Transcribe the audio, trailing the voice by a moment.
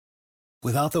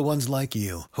Without the ones like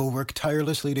you, who work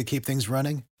tirelessly to keep things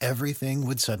running, everything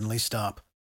would suddenly stop.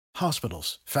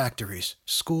 Hospitals, factories,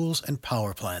 schools, and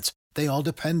power plants, they all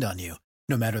depend on you.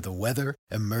 No matter the weather,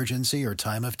 emergency, or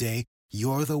time of day,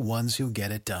 you're the ones who get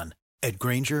it done. At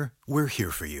Grainger, we're here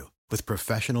for you with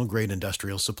professional-grade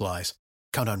industrial supplies.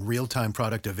 Count on real-time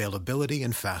product availability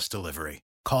and fast delivery.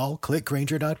 Call,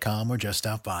 clickgrainger.com, or just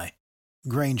stop by.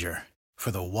 Grainger, for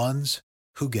the ones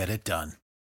who get it done.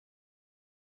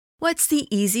 What's the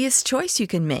easiest choice you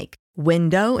can make?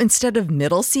 Window instead of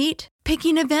middle seat?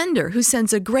 Picking a vendor who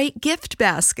sends a great gift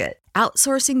basket?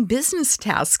 Outsourcing business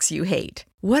tasks you hate?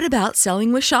 What about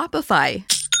selling with Shopify?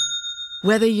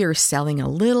 Whether you're selling a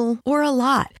little or a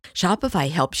lot,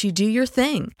 Shopify helps you do your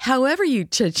thing, however you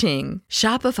cha-ching.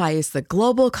 Shopify is the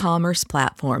global commerce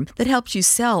platform that helps you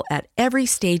sell at every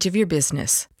stage of your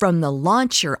business. From the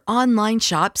launch your online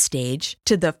shop stage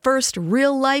to the first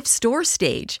real-life store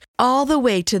stage, all the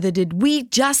way to the did we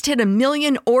just hit 1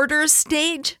 million orders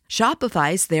stage.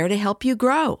 Shopify's there to help you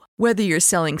grow. Whether you're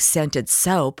selling scented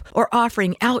soap or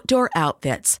offering outdoor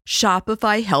outfits,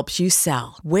 Shopify helps you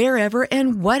sell. Wherever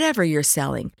and whatever you're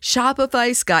selling,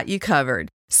 Shopify's got you covered.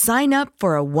 Sign up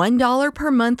for a $1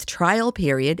 per month trial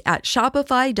period at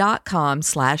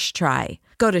shopify.com/try.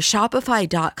 Go to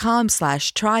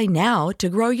shopify.com/try now to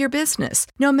grow your business,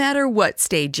 no matter what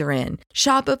stage you're in.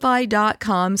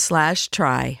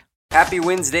 Shopify.com/try. Happy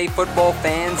Wednesday, football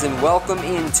fans, and welcome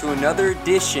into another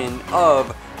edition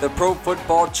of the Pro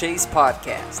Football Chase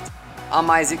podcast. I'm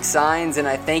Isaac Sines, and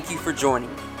I thank you for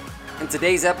joining me. In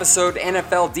today's episode,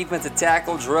 NFL defensive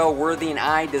tackle Jerrell Worthy and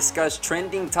I discuss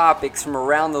trending topics from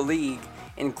around the league,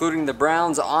 including the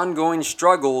Browns' ongoing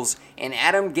struggles and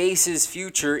Adam Gase's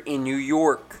future in New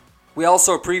York. We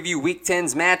also preview Week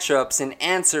 10's matchups and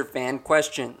answer fan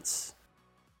questions.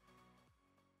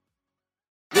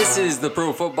 This is the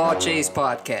Pro Football Chase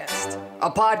podcast,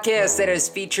 a podcast that has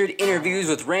featured interviews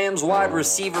with Rams wide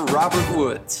receiver Robert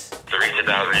Woods. To reach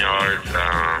 1,000 yards, and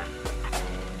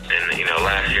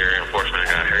last year, unfortunately, I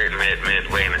got hurt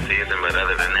midway in the season. But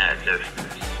other than that, just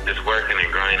working and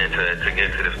grinding to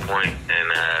get to this point,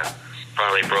 and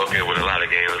finally broke it with a lot of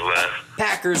games left.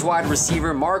 Packers wide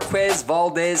receiver Marquez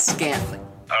Valdes-Scantling.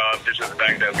 Just the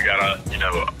fact that we got a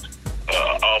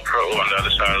all-pro on the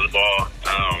other side of the ball.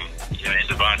 In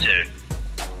Devontae.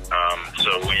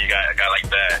 So when you got a guy like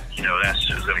that, that's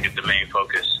just going to get the main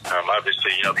focus.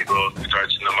 Obviously, people start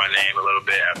to know my name a little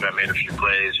bit after I made a few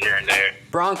plays here and there.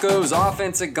 Broncos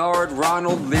offensive guard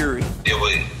Ronald Leary. It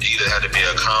would either have to be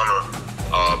a counter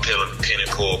or a pin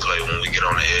and pull play when we get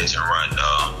on the edge and run.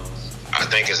 I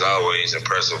think it's always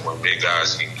impressive when big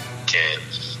guys can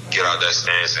get out that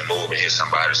stance and move and hit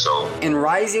somebody. And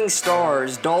rising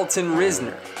stars Dalton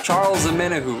Risner, Charles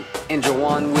Omenihu, and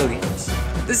Jawan Williams.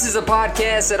 This is a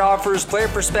podcast that offers player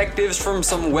perspectives from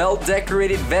some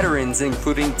well-decorated veterans,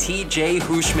 including T.J.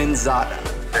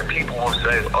 Houshmandzadeh. And people will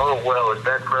say, "Oh, well, is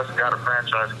Dak Prescott a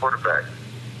franchise quarterback?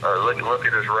 Look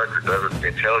at his record.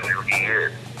 It tells you he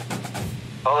is.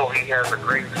 Oh, he has a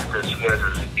great defense. He has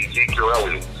Ezekiel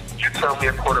Elliott. You tell me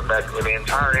a quarterback in the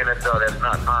entire NFL that's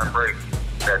not Tom Brady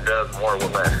that does more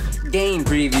with less." Game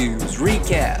previews,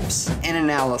 recaps, and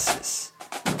analysis.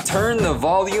 Turn the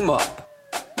volume up.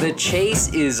 The chase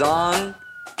is on,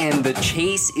 and the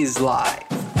chase is live.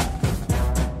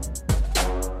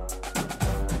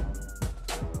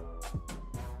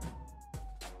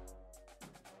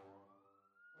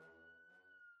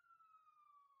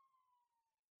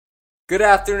 Good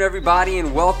afternoon, everybody,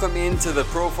 and welcome into the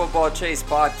Pro Football Chase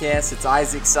podcast. It's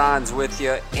Isaac Sines with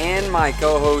you, and my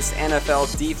co-host, NFL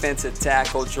defensive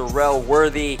tackle Jerrell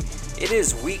Worthy. It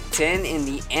is Week 10 in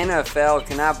the NFL.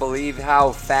 Cannot believe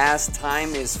how fast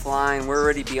time is flying. We're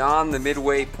already beyond the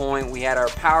midway point. We had our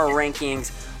power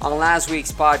rankings on last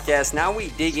week's podcast. Now we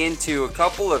dig into a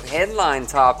couple of headline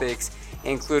topics,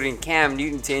 including Cam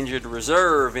Newton to injured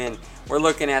reserve, and we're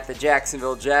looking at the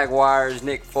Jacksonville Jaguars,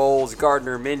 Nick Foles,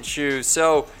 Gardner Minshew.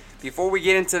 So before we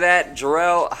get into that,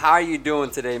 Jerrell, how are you doing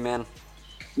today, man?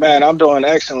 Man, I'm doing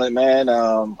excellent, man.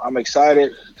 I'm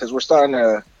excited because we're starting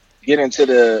to get into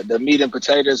the meat and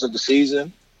potatoes of the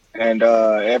season, and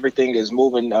everything is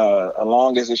moving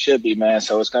along as it should be, man.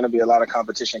 So it's going to be a lot of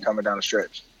competition coming down the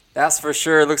stretch. That's for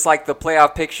sure. It looks like the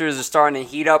playoff pictures are starting to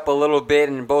heat up a little bit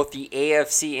in both the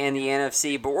AFC and the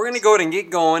NFC. But we're going to go ahead and get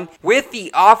going with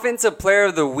the Offensive Player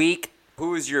of the Week.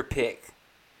 Who is your pick?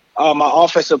 My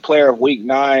Offensive Player of Week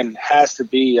 9 has to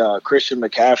be Christian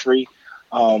McCaffrey.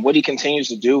 What he continues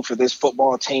to do for this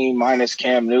football team minus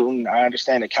Cam Newton. I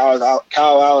understand that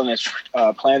Kyle Allen is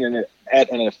playing at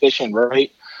an efficient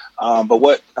rate. But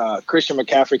what Christian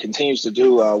McCaffrey continues to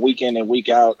do week in and week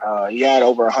out, he had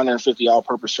over 150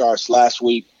 all-purpose yards last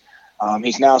week.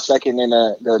 He's now second in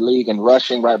the league in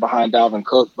rushing, right behind Dalvin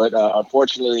Cook. But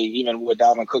unfortunately, even with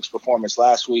Dalvin Cook's performance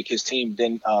last week, his team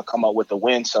didn't come up with the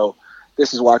win. So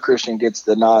this is why Christian gets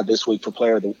the nod this week for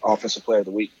Offensive Player of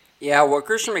the Week. Yeah, what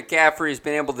Christian McCaffrey has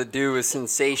been able to do is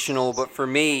sensational. But for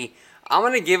me, I'm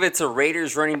going to give it to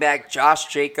Raiders running back Josh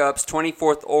Jacobs,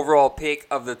 24th overall pick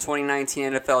of the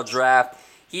 2019 NFL Draft.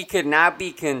 He could not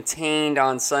be contained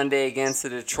on Sunday against the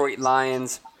Detroit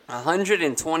Lions.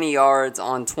 120 yards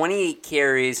on 28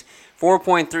 carries,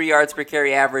 4.3 yards per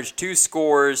carry average, 2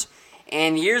 scores.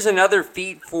 And here's another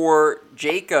feat for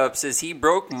Jacobs as he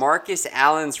broke Marcus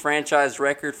Allen's franchise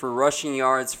record for rushing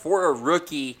yards for a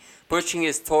rookie, pushing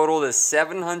his total to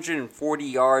 740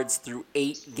 yards through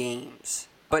 8 games.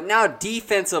 But now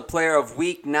Defensive Player of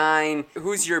Week 9,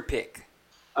 who's your pick?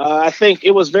 I think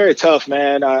it was very tough,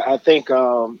 man. I think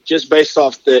just based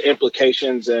off the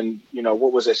implications and,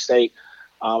 what was at stake,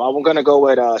 I'm going to go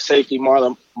with safety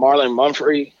Marlon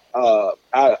Humphrey.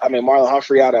 Marlon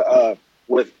Humphrey out of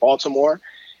with Baltimore.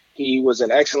 He was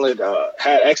had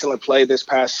excellent play this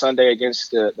past Sunday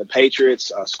against the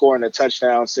Patriots, scoring a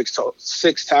touchdown,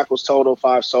 six tackles total,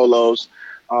 5 solos.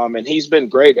 And he's been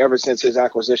great ever since his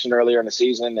acquisition earlier in the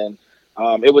season. And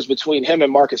it was between him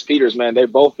and Marcus Peters, man.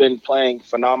 They've both been playing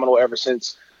phenomenal ever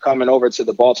since coming over to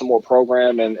the Baltimore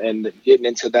program and getting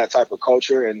into that type of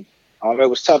culture. And it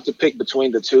was tough to pick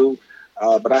between the two,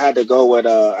 but I had to go with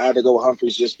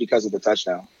Humphreys just because of the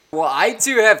touchdown. Well, I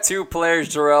do have 2 players,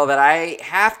 Jarrell, that I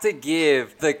have to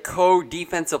give the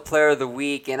co-defensive player of the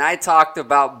week, and I talked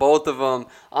about both of them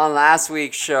on last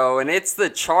week's show, and it's the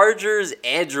Chargers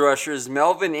edge rushers,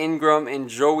 Melvin Ingram and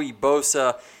Joey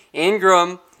Bosa.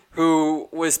 Ingram, who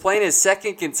was playing his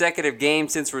second consecutive game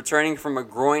since returning from a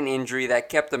groin injury that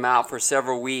kept him out for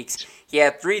several weeks. He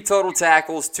had 3 total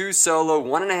tackles, 2 solo,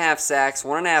 1.5 sacks,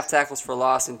 1.5 tackles for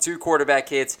loss, and 2 quarterback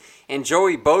hits. And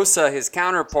Joey Bosa, his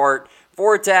counterpart,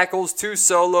 4 tackles, 2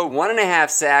 solo, 1.5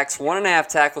 sacks, 1.5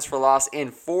 tackles for loss,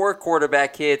 and 4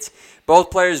 quarterback hits.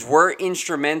 Both players were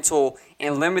instrumental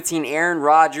in limiting Aaron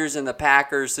Rodgers and the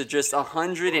Packers to just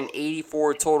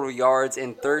 184 total yards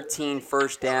and 13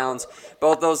 first downs.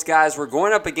 Both those guys were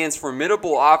going up against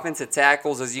formidable offensive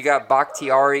tackles as you got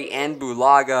Bakhtiari and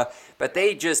Bulaga, but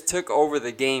they just took over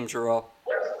the game, Jarrell.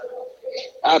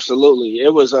 Absolutely.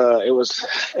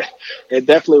 It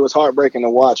definitely was heartbreaking to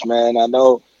watch, man. I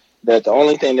know that the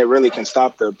only thing that really can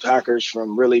stop the Packers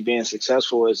from really being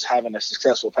successful is having a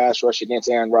successful pass rush against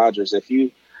Aaron Rodgers. If you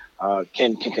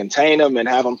can contain him and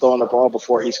have him throwing the ball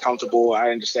before he's comfortable, I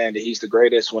understand that he's the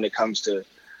greatest when it comes to,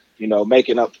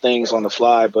 making up things on the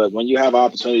fly. But when you have an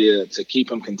opportunity to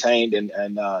keep him contained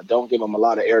and don't give him a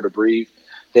lot of air to breathe,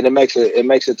 then it makes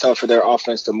it tough for their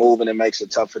offense to move, and it makes it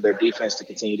tough for their defense to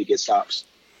continue to get stops.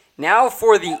 Now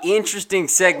for the interesting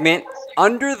segment,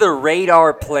 under the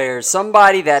radar players,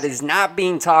 somebody that is not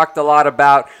being talked a lot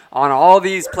about on all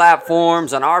these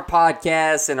platforms, on our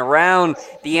podcasts, and around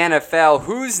the NFL.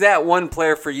 Who's that one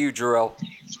player for you, Jarrell?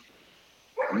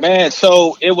 Man,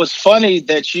 so it was funny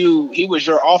that he was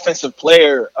your offensive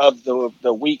player of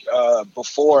the week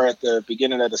before at the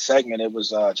beginning of the segment. It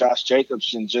was Josh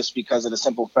Jacobs, and just because of the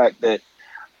simple fact that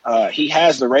he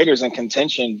has the Raiders in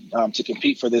contention to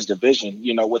compete for this division,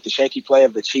 with the shaky play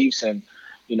of the Chiefs and,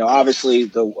 obviously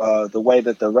the way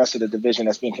that the rest of the division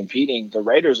has been competing, the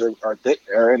Raiders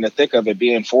are in the thick of it,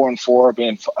 being 4-4,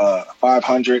 being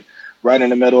 500, right in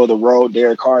the middle of the road.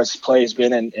 Derek Carr's play has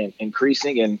been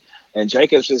increasing, and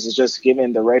Jacobs is just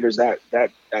giving the Raiders that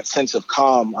sense of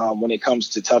calm when it comes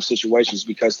to tough situations,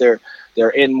 because they're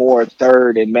in more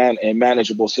third and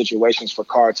manageable situations for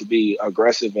Carr to be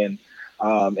aggressive in.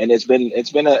 And it's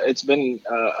been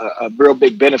a real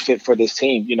big benefit for this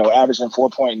team, averaging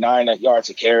 4.9 yards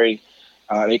a carry.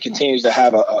 It continues to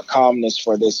have a calmness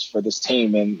for this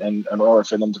team and in order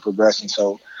for them to progress. And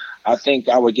so I think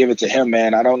I would give it to him,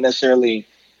 man. I don't necessarily,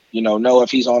 know if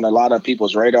he's on a lot of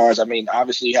people's radars. I mean,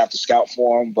 obviously you have to scout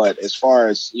for him, but as far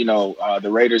as, the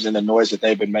Raiders and the noise that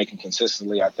they've been making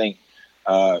consistently, I think,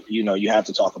 you have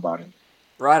to talk about him.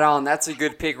 Right on. That's a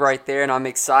good pick right there, and I'm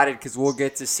excited because we'll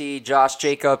get to see Josh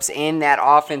Jacobs and that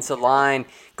offensive line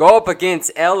go up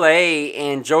against L.A.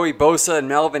 and Joey Bosa and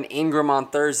Melvin Ingram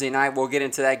on Thursday night. We'll get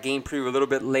into that game preview a little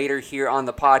bit later here on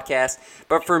the podcast.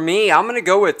 But for me, I'm going to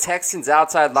go with Texans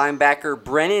outside linebacker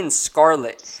Brennan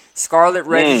Scarlett. Scarlett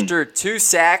registered 2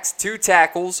 sacks, 2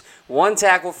 tackles, 1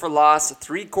 tackle for loss,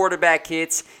 3 quarterback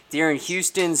hits during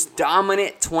Houston's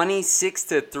dominant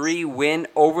 26-3 win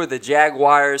over the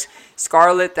Jaguars.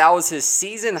 Scarlett, that was his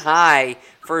season high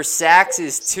for sacks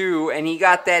is 2, and he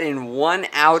got that in one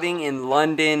outing in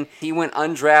London. He went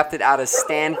undrafted out of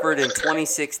Stanford in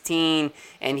 2016,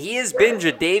 and he has been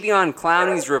Jadeveon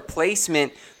Clowney's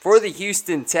replacement for the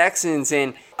Houston Texans.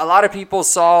 And a lot of people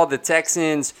saw the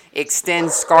Texans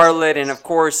extend Scarlett, and of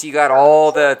course you got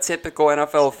all the typical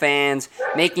NFL fans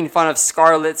making fun of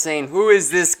Scarlett, saying, who is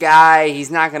this guy?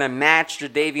 He's not going to match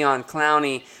Jadeveon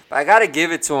Clowney. But I got to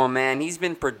give it to him, man. He's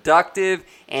been productive,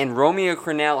 and Romeo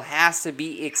Crennel has to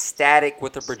be ecstatic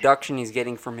with the production he's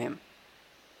getting from him.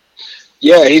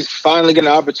 Yeah, he's finally getting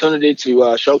an opportunity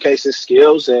to showcase his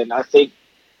skills, and I think,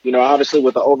 obviously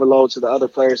with the overload to the other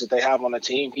players that they have on the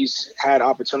team, he's had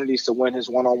opportunities to win his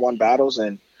one-on-one battles.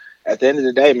 And at the end of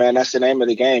the day, man, that's the name of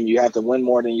the game. You have to win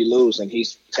more than you lose, and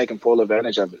he's taking full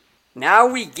advantage of it. Now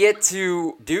we get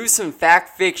to do some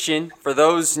fact fiction for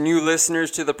those new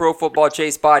listeners to the Pro Football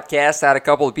Chase podcast. I had a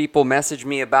couple of people message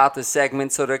me about the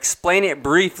segment, so to explain it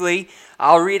briefly,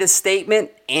 I'll read a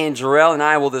statement, and Jarrell and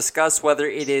I will discuss whether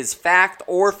it is fact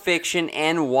or fiction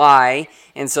and why.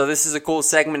 And so this is a cool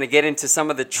segment to get into some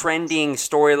of the trending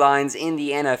storylines in the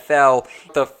NFL.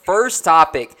 The first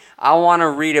topic I want to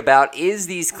read about is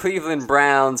these Cleveland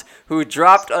Browns, who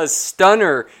dropped a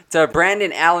stunner to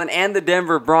Brandon Allen and the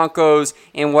Denver Broncos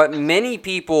in what many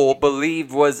people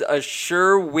believed was a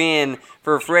sure win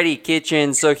for Freddie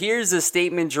Kitchens. So here's the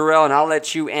statement, Jarrell, and I'll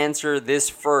let you answer this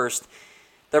first.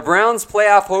 The Browns'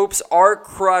 playoff hopes are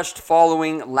crushed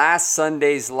following last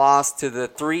Sunday's loss to the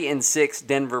 3-6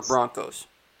 Denver Broncos.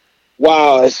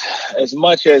 Wow, as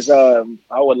much as I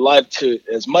would like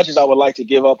to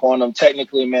give up on them,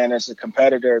 technically, man, as a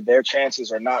competitor, their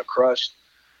chances are not crushed.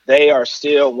 They are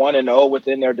still 1-0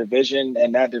 within their division,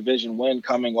 and that division win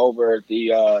coming over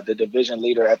the division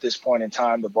leader at this point in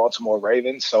time, the Baltimore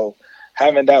Ravens. So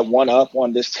having that one up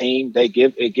on this team,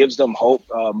 it gives them hope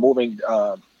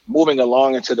moving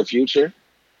along into the future.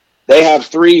 They have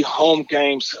 3 home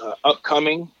games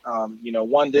upcoming.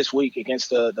 One this week against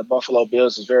the Buffalo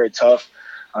Bills is very tough.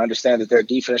 I understand that their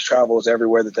defense travels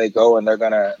everywhere that they go, and they're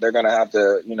gonna have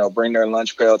to bring their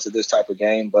lunch pail to this type of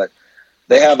game. But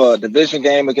they have a division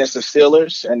game against the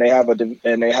Steelers, and they have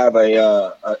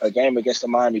a game against the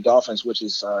Miami Dolphins, which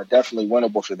is definitely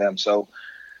winnable for them. So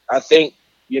I think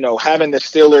having the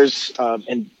Steelers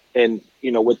and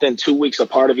within 2 weeks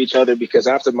apart of each other, because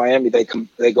after Miami,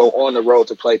 they go on the road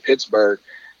to play Pittsburgh.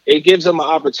 It gives them an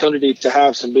opportunity to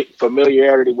have some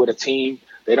familiarity with a team.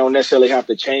 They don't necessarily have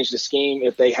to change the scheme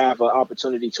if they have an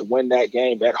opportunity to win that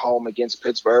game at home against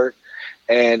Pittsburgh.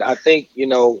 And I think,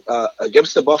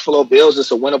 against the Buffalo Bills,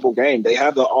 it's a winnable game. They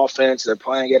have the offense. They're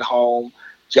playing at home.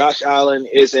 Josh Allen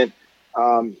isn't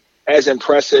as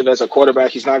impressive as a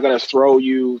quarterback. He's not going to throw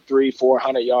you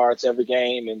 300-400 yards every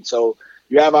game. And so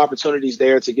you have opportunities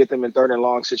there to get them in 3rd and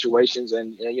long situations,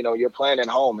 and you're playing at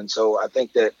home. And so I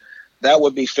think that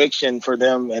would be fiction for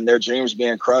them and their dreams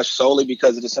being crushed solely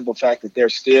because of the simple fact that they're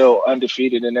still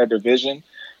undefeated in their division,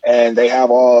 and they have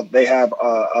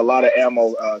a lot of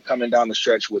ammo coming down the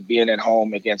stretch with being at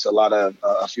home against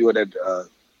a few of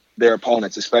their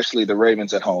opponents, especially the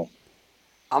Ravens at home.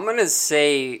 I'm going to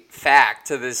say fact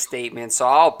to this statement, so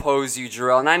I'll oppose you,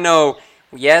 Jarrell. And I know,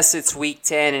 yes, it's week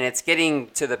 10, and it's getting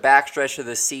to the backstretch of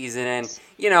the season, and,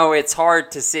 it's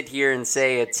hard to sit here and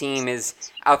say a team is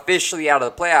officially out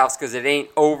of the playoffs because it ain't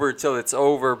over till it's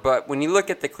over. But when you look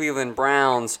at the Cleveland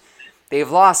Browns, they've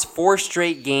lost 4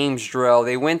 straight games, Jarrell.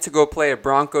 They went to go play a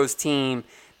Broncos team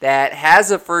that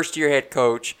has a first-year head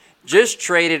coach, just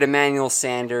traded Emmanuel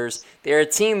Sanders. They're a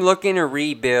team looking to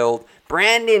rebuild.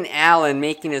 Brandon Allen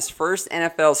making his first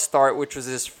NFL start, which was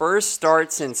his first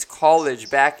start since college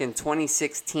back in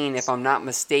 2016, if I'm not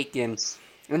mistaken.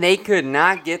 And they could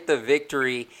not get the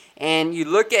victory. And you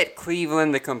look at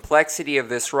Cleveland, the complexity of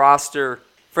this roster.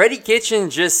 Freddie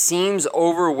Kitchens just seems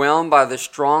overwhelmed by the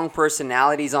strong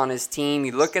personalities on his team.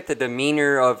 You look at the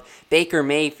demeanor of Baker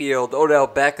Mayfield, Odell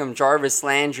Beckham, Jarvis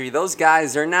Landry. Those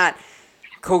guys are not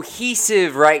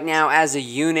cohesive right now as a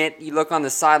unit. You look on the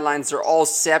sidelines, they're all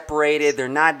separated. They're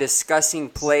not discussing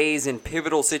plays and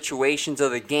pivotal situations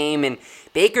of the game. And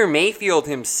Baker Mayfield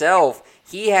himself,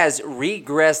 he has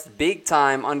regressed big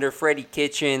time under Freddie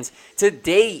Kitchens. To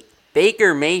date,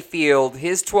 Baker Mayfield,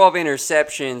 his 12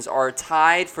 interceptions are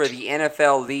tied for the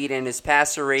NFL lead, and his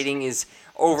passer rating is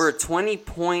over 20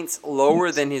 points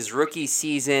lower than his rookie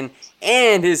season,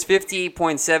 and his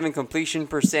 58.7 completion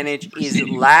percentage is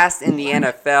last in the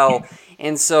NFL.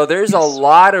 And so there's a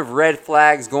lot of red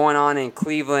flags going on in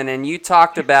Cleveland, and you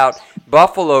talked about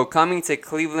Buffalo coming to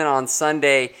Cleveland on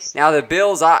Sunday. Now, the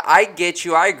Bills, I get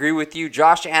you. I agree with you.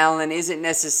 Josh Allen isn't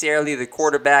necessarily the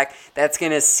quarterback that's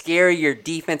going to scare your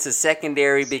defensive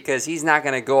secondary because he's not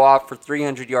going to go off for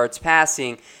 300 yards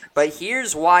passing. But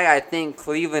here's why I think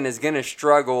Cleveland is going to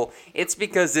struggle. It's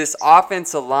because this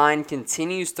offensive line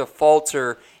continues to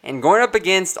falter. And going up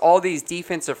against all these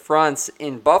defensive fronts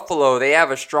in Buffalo, they have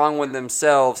a strong one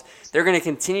themselves. They're going to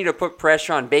continue to put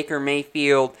pressure on Baker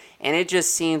Mayfield. And it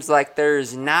just seems like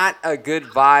there's not a good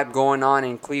vibe going on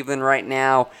in Cleveland right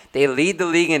now. They lead the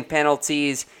league in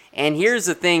penalties. And here's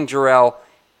the thing, Jarrell.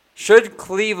 Should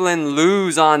Cleveland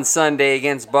lose on Sunday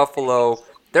against Buffalo,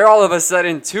 they're all of a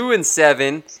sudden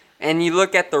 2-7. And you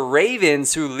look at the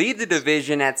Ravens, who lead the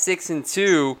division at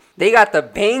 6-2. They got the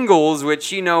Bengals,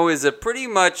 which is a pretty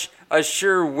much a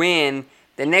sure win.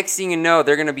 The next thing you know,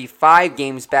 they're going to be 5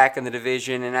 games back in the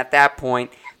division, and at that point,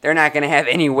 they're not going to have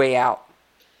any way out.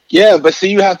 Yeah, but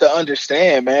see, you have to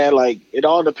understand, man, like, it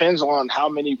all depends on how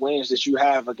many wins that you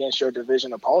have against your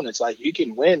division opponents. Like, you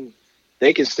can win.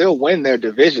 They can still win their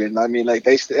division. I mean, like,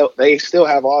 they still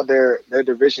have all their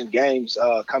division games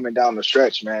coming down the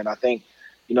stretch, man. I think,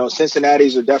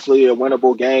 Cincinnati's are definitely a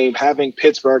winnable game. Having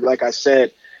Pittsburgh, like I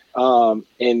said,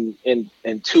 in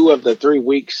 2 of the 3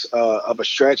 weeks of a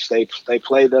stretch, they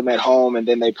play them at home, and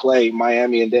then they play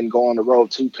Miami, and then go on the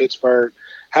road to Pittsburgh.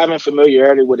 Having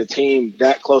familiarity with a team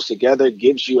that close together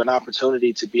gives you an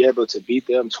opportunity to be able to beat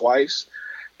them twice,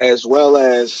 as well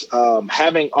as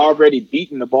having already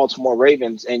beaten the Baltimore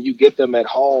Ravens and you get them at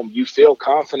home, you feel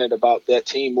confident about that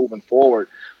team moving forward.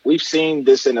 We've seen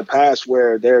this in the past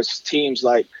where there's teams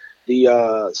like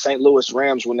the St. Louis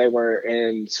Rams when they were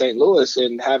in St. Louis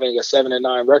and having a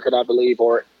 7-9 record, I believe,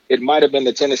 or it might have been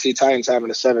the Tennessee Titans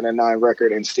having a 7-9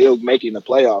 record and still making the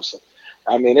playoffs.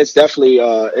 I mean, it's definitely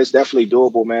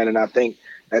doable, man. And I think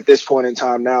at this point in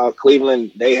time now,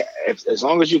 Cleveland, as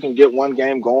long as you can get one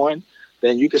game going,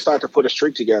 then you can start to put a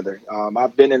streak together.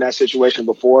 I've been in that situation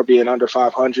before, being under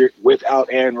 500 without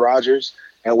Aaron Rodgers,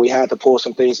 and we had to pull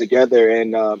some things together,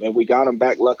 and we got them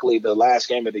back, luckily, the last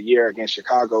game of the year against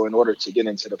Chicago in order to get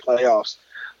into the playoffs.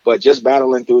 But just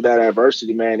battling through that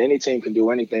adversity, man, any team can do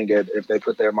anything if they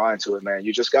put their mind to it, man.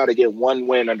 You just got to get one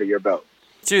win under your belt.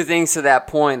 2 things to that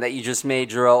point that you just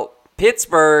made, Jarrell.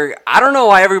 Pittsburgh, I don't know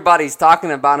why everybody's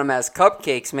talking about them as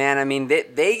cupcakes, man. I mean,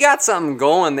 they got something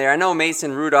going there. I know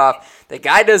Mason Rudolph, the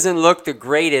guy doesn't look the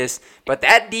greatest, but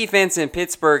that defense in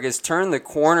Pittsburgh has turned the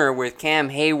corner with Cam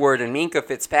Hayward and Minkah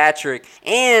Fitzpatrick.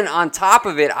 And on top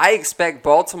of it, I expect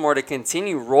Baltimore to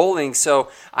continue rolling. So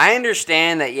I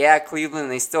understand that,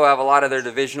 Cleveland, they still have a lot of their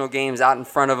divisional games out in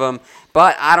front of them.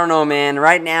 But I don't know, man.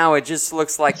 Right now, it just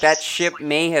looks like that ship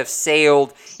may have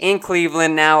sailed in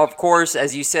Cleveland. Now, of course,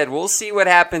 as you said, we'll see what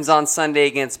happens on Sunday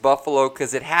against Buffalo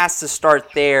because it has to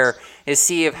start there to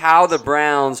see how the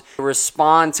Browns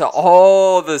respond to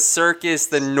all the circus,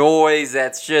 the noise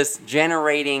that's just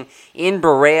generating in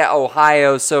Berea,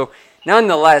 Ohio. So,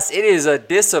 nonetheless, it is a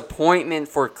disappointment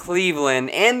for Cleveland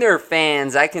and their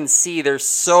fans. I can see they're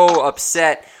so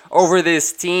upset over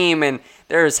this team, and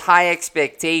there's high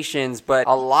expectations, but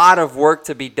a lot of work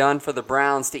to be done for the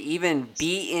Browns to even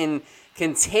be in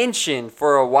contention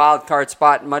for a wild card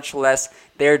spot, much less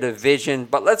their division.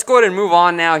 But let's go ahead and move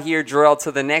on now here, Jarrell,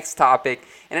 to the next topic,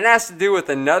 and it has to do with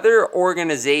another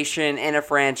organization and a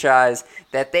franchise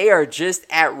that they are just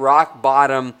at rock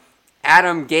bottom.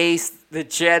 Adam Gase, the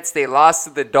Jets, they lost to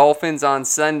the Dolphins on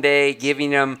Sunday, giving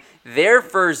them their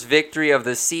first victory of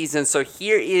the season. So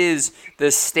here is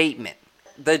the statement.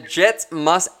 The Jets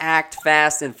must act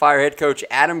fast and fire head coach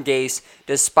Adam Gase,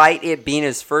 despite it being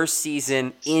his first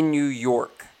season in New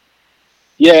York.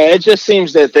 Yeah, it just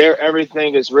seems that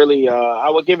everything is really, I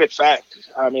would give it fact.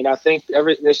 I mean, I think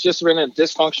it's just been a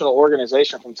dysfunctional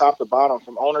organization from top to bottom,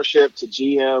 from ownership to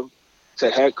GM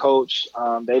to head coach.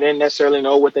 They didn't necessarily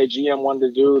know what their GM wanted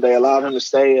to do. They allowed him to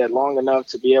stay long enough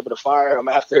to be able to fire him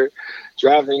after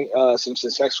drafting some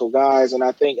successful guys. And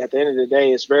I think at the end of the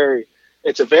day,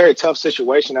 it's a very tough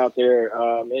situation out there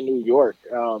in New York.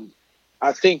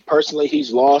 I think personally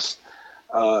he's lost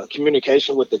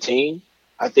communication with the team.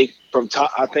 I think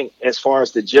as far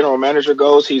as the general manager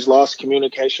goes, he's lost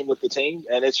communication with the team,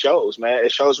 and it shows, man.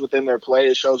 It shows within their play.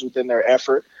 It shows within their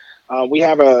effort. We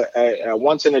have a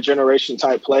once-in-a-generation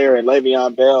type player in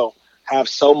Le'Veon Bell have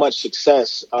so much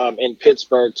success in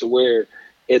Pittsburgh to where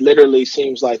it literally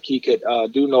seems like he could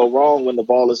do no wrong when the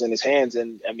ball is in his hands.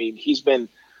 And, I mean, he's been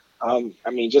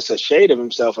just a shade of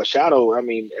himself, a shadow,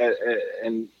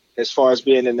 and as far as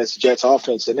being in this Jets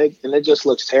offense, and it just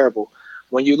looks terrible.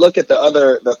 When you look at the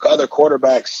other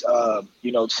quarterbacks,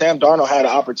 Sam Darnold had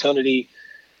an opportunity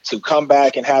to come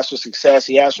back and have some success.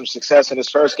 He had some success in his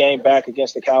first game back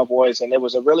against the Cowboys, and it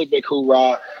was a really big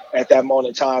hoorah at that moment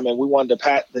in time. And we wanted to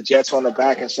pat the Jets on the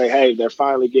back and say, hey, they're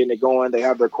finally getting it going. They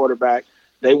have their quarterback.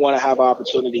 They want to have an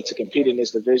opportunity to compete in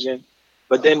this division.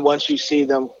 But then once you see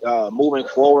them moving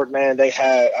forward, man,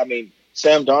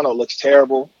 Sam Darnold looks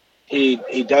terrible.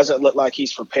 He doesn't look like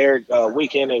he's prepared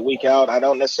week in and week out. I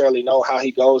don't necessarily know how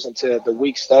he goes into the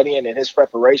week studying and his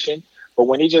preparation. But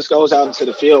when he just goes out into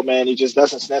the field, man, he just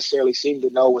doesn't necessarily seem to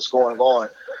know what's going on.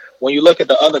 When you look at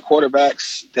the other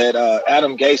quarterbacks that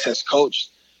Adam Gase has coached,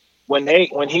 when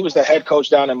he was the head coach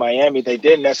down in Miami, they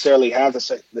didn't necessarily have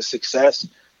the success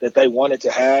that they wanted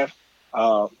to have.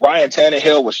 Ryan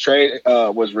Tannehill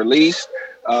was released.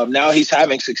 Now he's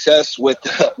having success with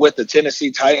the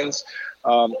Tennessee Titans,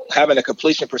 having a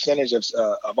completion percentage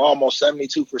of almost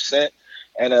 72%.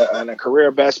 And a career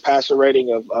best passer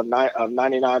rating of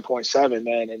 99.7,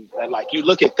 man. And like you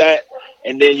look at that,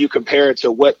 and then you compare it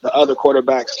to what the other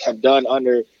quarterbacks have done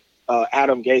under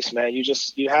Adam Gase, man.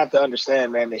 You have to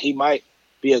understand, man, that he might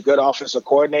be a good offensive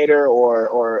coordinator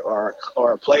or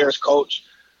a player's coach,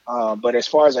 but as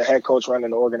far as a head coach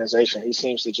running the organization, he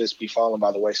seems to just be falling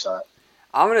by the wayside.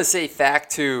 I'm going to say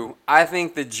fact two. I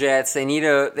think the Jets, they need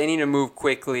to move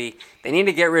quickly. They need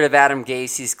to get rid of Adam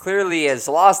Gase. He's clearly has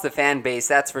lost the fan base,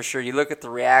 that's for sure. You look at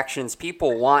the reactions.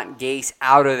 People want Gase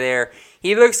out of there.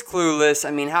 He looks clueless.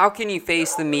 I mean, how can you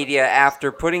face the media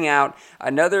after putting out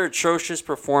another atrocious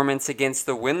performance against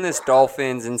the winless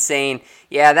Dolphins and saying,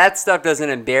 yeah, that stuff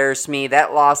doesn't embarrass me.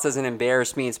 That loss doesn't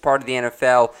embarrass me. It's part of the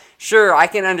NFL. Sure, I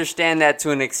can understand that to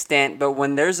an extent, but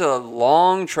when there's a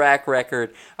long track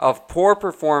record of poor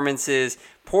performances,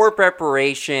 poor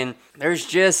preparation, there's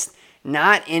just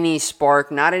not any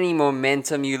spark, not any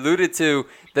momentum. You alluded to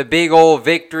the big old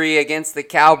victory against the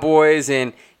Cowboys,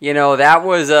 and that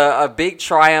was a big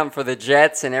triumph for the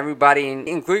Jets and everybody,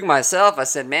 including myself. I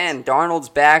said, man, Darnold's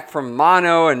back from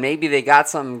mono, and maybe they got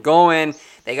something going.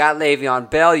 They got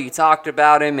Le'Veon Bell. You talked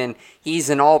about him, and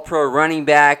he's an all-pro running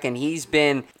back, and he's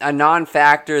been a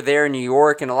non-factor there in New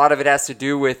York, and a lot of it has to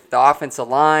do with the offensive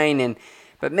line.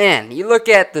 But, man, you look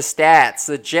at the stats.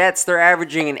 The Jets, they're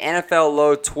averaging an NFL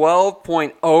low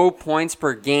 12.0 points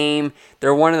per game.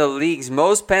 They're one of the league's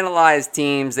most penalized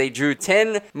teams. They drew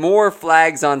 10 more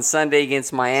flags on Sunday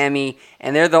against Miami,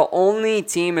 and they're the only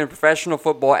team in professional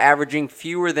football averaging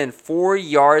fewer than 4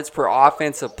 yards per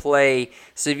offensive play.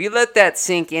 So if you let that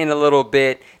sink in a little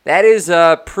bit, that is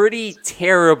pretty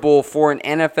terrible for an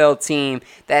NFL team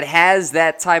that has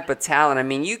that type of talent. I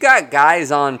mean, you got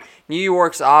guys on New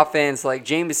York's offense like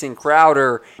Jamison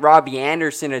Crowder, Robbie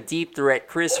Anderson, a deep threat,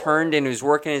 Chris Herndon, who's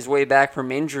working his way back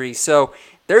from injury. So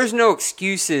there's no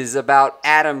excuses about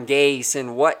Adam Gase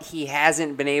and what he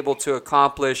hasn't been able to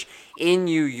accomplish in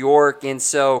New York. And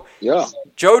so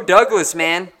Joe Douglas,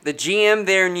 man, the GM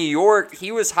there in New York,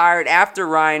 he was hired after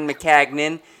Ryan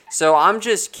McCagnon. So I'm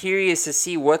just curious to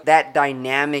see what that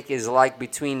dynamic is like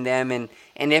between them and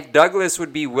if Douglas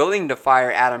would be willing to fire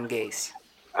Adam Gase.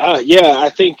 I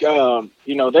think,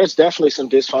 there's definitely some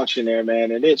dysfunction there,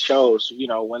 man. And it shows,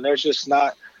 when there's just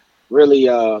not really,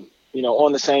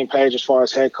 on the same page as far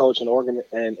as head coach and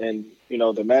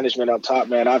the management up top,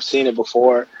 man. I've seen it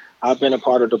before. I've been a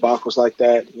part of debacles like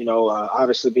that,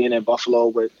 obviously being in Buffalo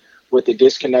with the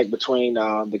disconnect between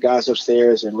the guys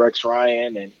upstairs and Rex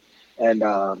Ryan and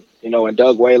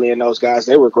Doug Whaley and those guys.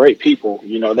 They were great people.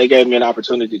 They gave me an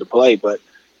opportunity to play, but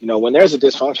when there's a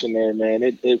dysfunction there, man,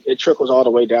 it trickles all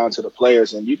the way down to the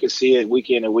players. And you can see it week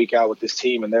in and week out with this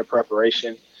team and their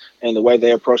preparation and the way they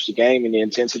approach the game and the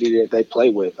intensity that they play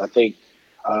with. I think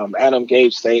Adam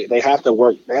Gase, they have to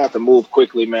work. They have to move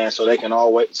quickly, man, so they can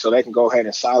go ahead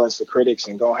and silence the critics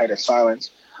and go ahead and silence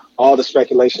all the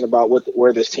speculation about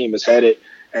where this team is headed.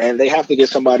 And they have to get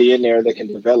somebody in there that can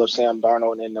develop Sam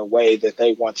Darnold in the way that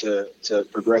they want to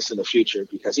progress in the future,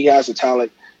 because he has the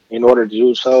talent in order to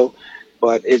do so.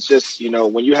 But it's just,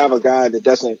 when you have a guy that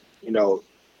doesn't,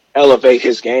 elevate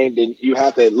his game, then you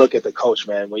have to look at the coach,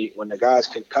 man. When the guy's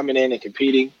coming in and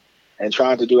competing and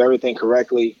trying to do everything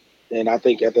correctly, then I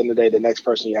think at the end of the day, the next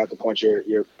person you have to point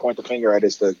the finger at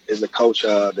is the coach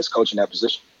that's coaching that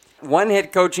position. One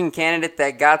head coaching candidate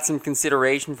that got some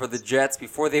consideration for the Jets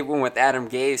before they went with Adam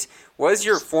Gase was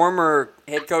your former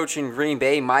head coach in Green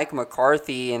Bay, Mike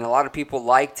McCarthy, and a lot of people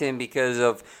liked him because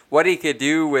of what he could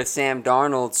do with Sam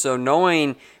Darnold. So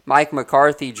knowing Mike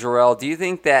McCarthy, Jarrell, do you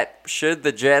think that should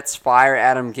the Jets fire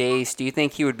Adam Gase, do you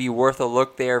think he would be worth a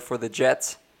look there for the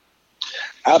Jets?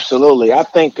 Absolutely. I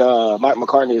think Mike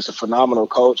McCarthy is a phenomenal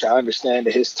coach. I understand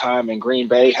that his time in Green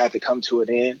Bay had to come to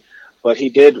an end. but he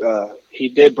did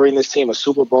bring this team a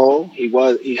Super Bowl.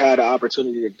 He had an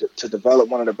opportunity to develop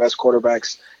one of the best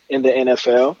quarterbacks in the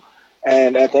NFL.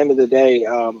 And at the end of the day,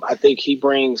 I think he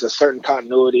brings a certain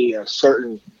continuity, a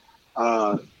certain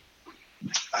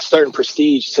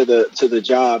prestige to the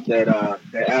job that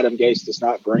Adam Gase does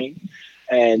not bring.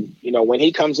 And when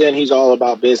he comes in, he's all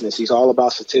about business. He's all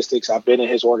about statistics. I've been in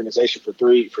his organization for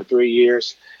 3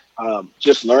 years.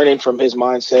 Just learning from his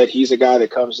mindset. He's a guy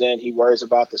that comes in. He worries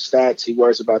about the stats. He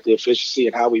worries about the efficiency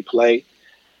and how we play.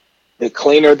 The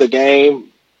cleaner the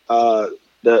game,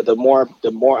 the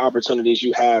more opportunities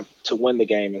you have to win the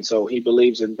game. And so he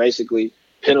believes in basically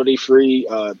penalty-free,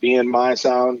 being mind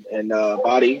sound and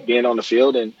body, being on the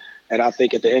field. And I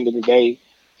think at the end of the day,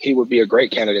 he would be a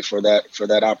great candidate for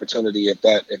that opportunity if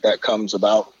that comes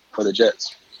about for the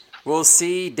Jets. We'll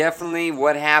see definitely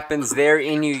what happens there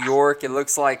in New York. It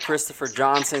looks like Christopher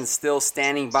Johnson still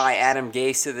standing by Adam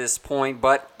Gase to this point,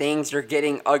 but things are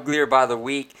getting uglier by the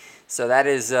week. So that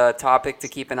is a topic to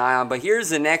keep an eye on. But here's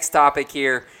the next topic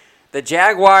here. The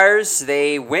Jaguars,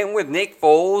 they went with Nick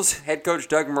Foles. Head coach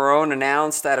Doug Marrone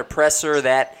announced at a presser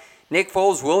that Nick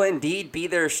Foles will indeed be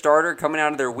their starter coming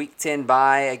out of their Week 10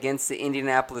 bye against the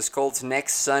Indianapolis Colts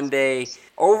next Sunday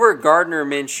over Gardner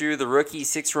Minshew, the rookie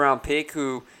 6th-round pick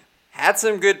who had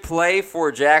some good play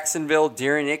for Jacksonville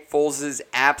during Nick Foles'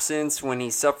 absence when he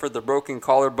suffered the broken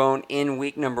collarbone in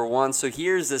week number 1. So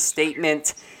here's a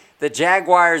statement. The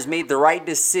Jaguars made the right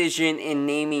decision in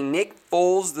naming Nick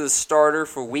Foles the starter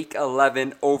for week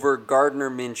 11 over Gardner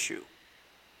Minshew.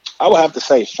 I would have to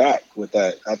say fact with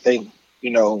that. I think,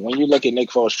 when you look at Nick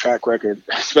Foles' track record,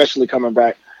 especially coming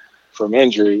back from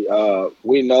injury,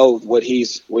 we know what he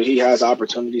has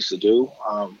opportunities to do.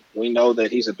 We know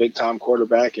that he's a big-time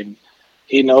quarterback, and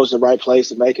he knows the right plays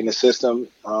to make in the system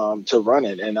to run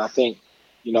it. And I think,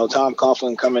 Tom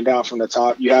Coughlin coming down from the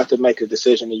top, you have to make a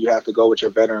decision and you have to go with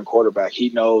your veteran quarterback. He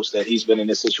knows that he's been in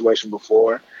this situation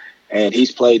before, and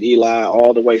he's played Eli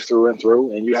all the way through and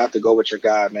through. And you have to go with your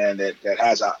guy, man, that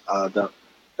has the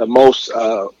most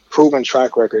proven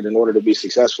track record in order to be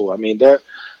successful. I mean, they're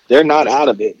not out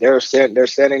of it. They're standing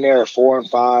there at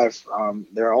 4-5.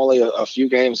 They're only a few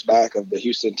games back of the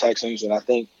Houston Texans, and I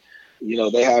think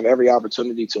they have every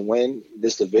opportunity to win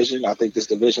this division. I think this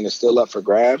division is still up for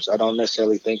grabs. I don't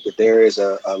necessarily think that there is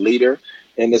a leader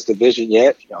in this division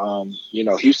yet.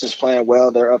 Houston's playing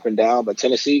well. They're up and down, but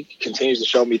Tennessee continues to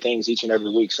show me things each and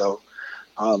every week. So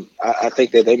I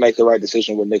think that they make the right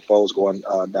decision with Nick Foles going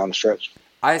down the stretch.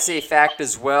 I say fact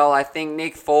as well. I think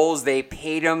Nick Foles, they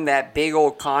paid him that big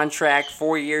old contract,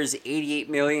 4 years, $88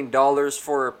 million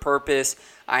for a purpose.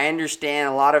 I understand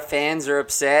a lot of fans are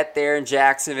upset there in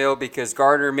Jacksonville because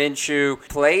Gardner Minshew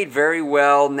played very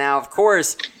well. Now, of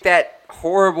course, that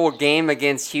horrible game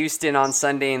against Houston on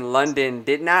Sunday in London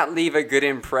did not leave a good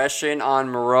impression on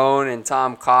Marrone and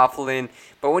Tom Coughlin.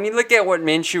 But when you look at what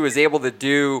Minshew was able to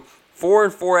do,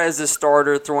 4-4 as a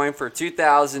starter, throwing for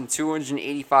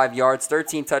 2,285 yards,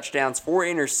 13 touchdowns, 4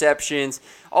 interceptions,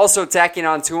 also tacking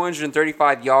on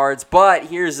 235 yards. But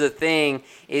here's the thing,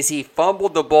 is he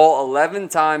fumbled the ball 11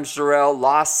 times, Jarrell,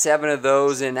 lost 7 of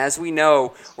those. And as we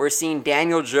know, we're seeing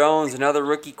Daniel Jones, another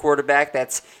rookie quarterback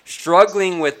that's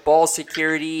struggling with ball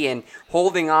security and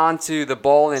holding on to the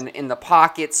ball in the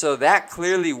pocket. So that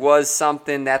clearly was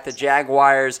something that the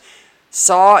Jaguars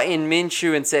saw in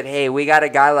Minshew and said, hey, we got a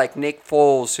guy like Nick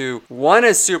Foles who won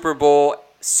a Super Bowl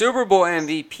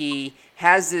MVP,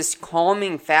 has this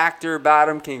calming factor about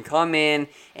him, can come in.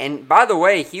 And by the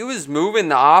way, he was moving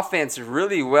the offense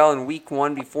really well in week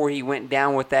 1 before he went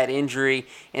down with that injury.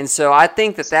 And so I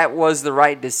think that was the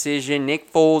right decision.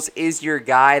 Nick Foles is your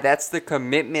guy. That's the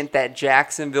commitment that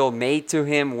Jacksonville made to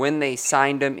him when they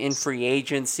signed him in free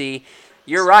agency.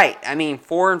 You're right. I mean,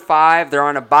 4-5, they're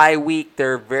on a bye week.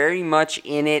 They're very much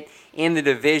in it in the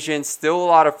division. Still a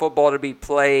lot of football to be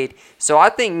played. So I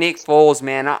think Nick Foles,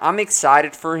 man, I'm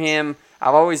excited for him.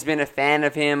 I've always been a fan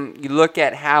of him. You look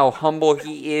at how humble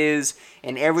he is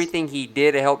and everything he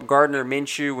did to help Gardner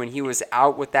Minshew when he was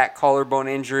out with that collarbone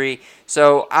injury.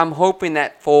 So I'm hoping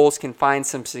that Foles can find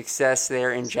some success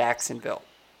there in Jacksonville.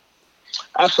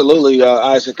 Absolutely,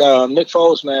 Isaac. Nick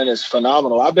Foles, man, is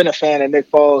phenomenal. I've been a fan of Nick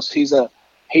Foles. He's a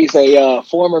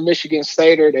former Michigan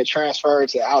Stater that transferred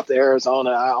out to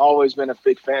Arizona. I've always been a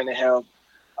big fan of him,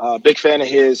 big fan of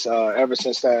his ever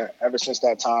since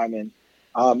that time. And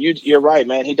you're right,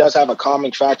 man. He does have a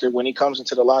calming factor when he comes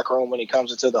into the locker room, when he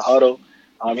comes into the huddle.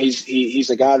 He's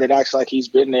a guy that acts like he's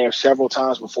been there several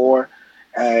times before,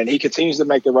 and he continues to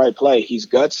make the right play. He's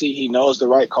gutsy. He knows the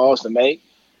right calls to make.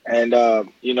 And,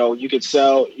 you could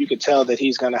tell that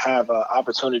he's going to have an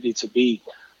opportunity to be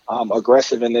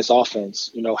aggressive in this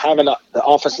offense. You know, having the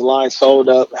offensive line sold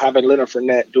up, having Leonard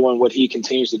Fournette doing what he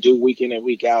continues to do week in and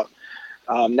week out.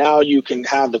 Now you can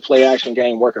have the play action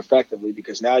game work effectively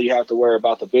because now you have to worry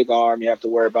about the big arm. You have to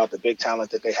worry about the big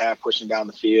talent that they have pushing down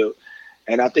the field.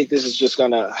 And I think this is just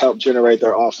going to help generate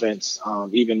their offense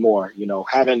even more. You know,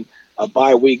 having a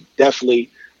bye week definitely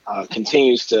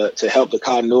continues to help the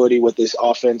continuity with this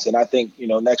offense. And I think, you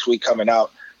know, next week coming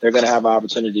out, they're going to have an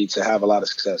opportunity to have a lot of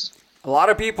success. A lot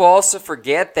of people also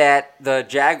forget that the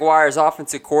Jaguars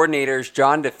offensive coordinator is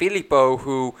John DeFilippo,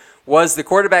 who was the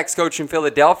quarterback's coach in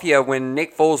Philadelphia when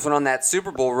Nick Foles went on that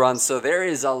Super Bowl run. So there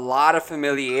is a lot of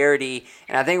familiarity,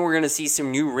 and I think we're going to see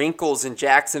some new wrinkles in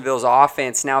Jacksonville's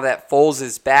offense now that Foles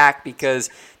is back,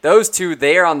 because those two,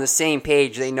 they are on the same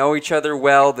page. They know each other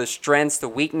well, the strengths, the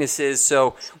weaknesses.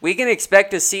 So we can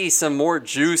expect to see some more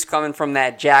juice coming from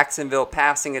that Jacksonville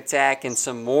passing attack and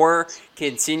some more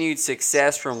continued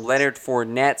success from Leonard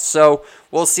Fournette. So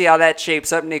we'll see how that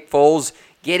shapes up. Nick Foles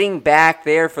getting back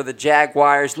there for the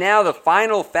Jaguars. Now the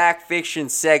final Fact Fiction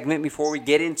segment before we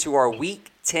get into our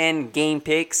Week 10 game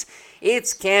picks.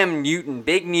 It's Cam Newton.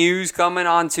 Big news coming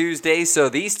on Tuesday, so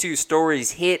these two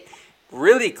stories hit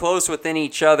really close within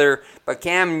each other. But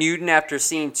Cam Newton, after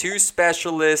seeing two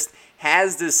specialists,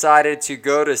 has decided to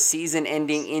go to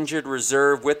season-ending injured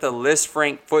reserve with a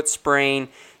Lisfranc foot sprain.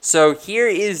 So here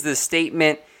is the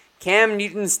statement. Cam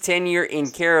Newton's tenure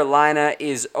in Carolina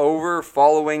is over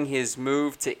following his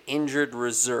move to injured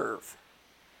reserve.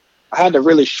 I had to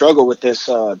really struggle with this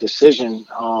decision.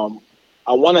 I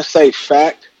want to say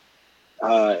fact,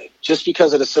 just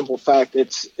because of the simple fact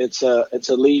it's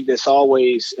a league that's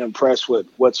always impressed with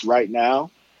what's right now,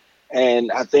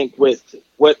 and I think with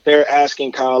what they're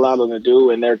asking Kyle Allen to do,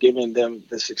 and they're giving them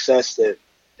the success that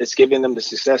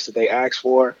they asked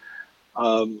for.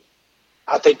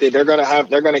 I think that they're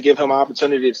going to give him an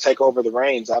opportunity to take over the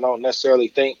reins. I don't necessarily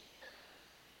think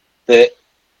that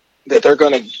they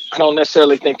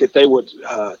would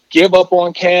give up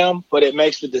on Cam, but it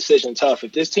makes the decision tough.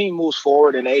 If this team moves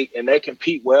forward and they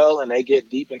compete well and they get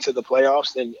deep into the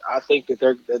playoffs, then I think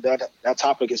that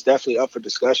topic is definitely up for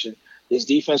discussion. His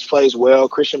defense plays well.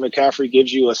 Christian McCaffrey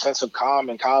gives you a sense of calm,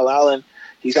 and Kyle Allen,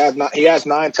 he has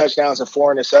 9 touchdowns and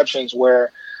 4 interceptions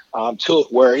where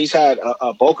he's had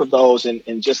a bulk of those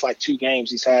in just like 2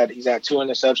 games. He's had 2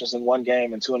 interceptions in one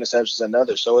game and 2 interceptions in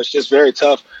another. So it's just very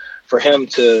tough for him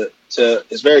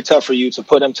it's very tough for you to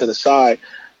put him to the side,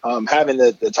 having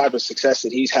the type of success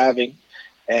that he's having.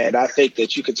 And I think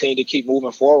that you continue to keep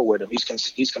moving forward with him. He's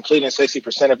completing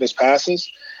 60% of his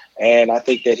passes. And I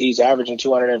think that he's averaging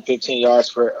 215 yards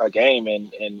per a game.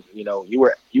 And you know, you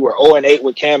were 0-8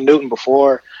 with Cam Newton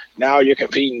before. Now you're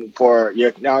competing for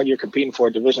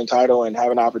a division title and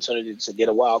have an opportunity to get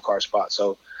a wild card spot.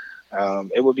 So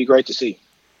it would be great to see.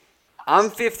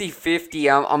 I'm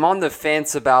 50-50. I'm on the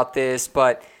fence about this,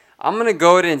 but I'm going to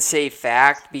go ahead and say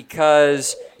fact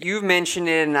because you've mentioned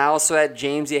it, and I also had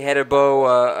James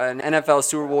Ihedebo, an NFL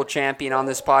Super Bowl champion, on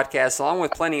this podcast, along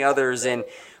with plenty others. And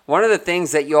one of the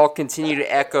things that you all continue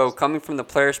to echo coming from the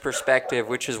player's perspective,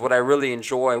 which is what I really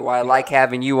enjoy, why I like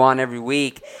having you on every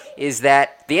week, is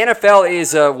that the NFL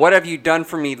is a what have you done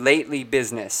for me lately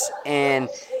business. And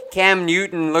Cam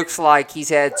Newton looks like he's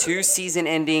had 2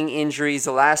 season-ending injuries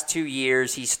the last 2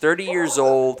 years. He's 30 years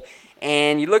old.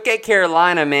 And you look at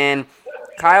Carolina, man,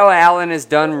 Kyle Allen has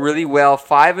done really well,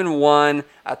 5-1,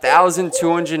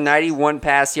 1,291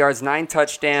 pass yards, 9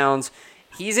 touchdowns.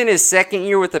 He's in his second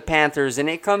year with the Panthers, and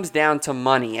it comes down to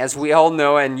money, as we all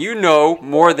know, and you know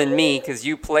more than me because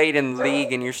you played in the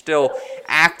league and you're still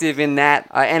active in that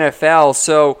NFL.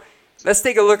 So let's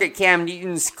take a look at Cam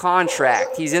Newton's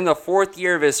contract. He's in the 4th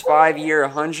year of his 5-year,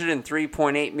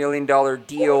 $103.8 million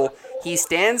deal. He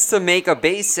stands to make a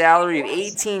base salary of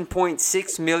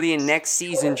 $18.6 million next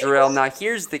season, Jarrell. Now,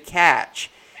 here's the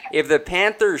catch. If the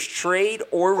Panthers trade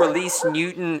or release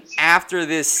Newton after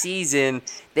this season,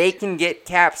 they can get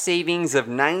cap savings of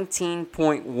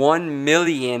 $19.1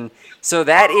 million. So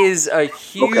that is a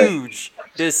huge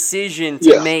decision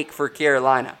to make for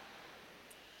Carolina.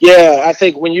 Yeah, I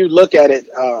think when you look at it,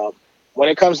 when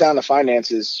it comes down to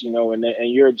finances, you know, and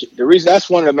you're the reason, that's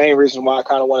one of the main reasons why I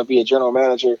kind of want to be a general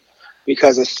manager,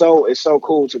 because it's so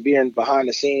cool to be in behind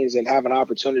the scenes and have an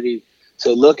opportunity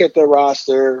to look at the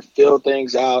roster, fill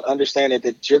things out, understanding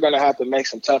that you're going to have to make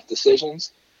some tough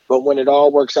decisions. But when it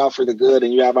all works out for the good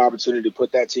and you have an opportunity to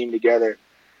put that team together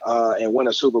and win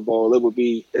a Super Bowl,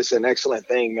 it's an excellent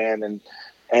thing, man.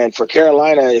 And for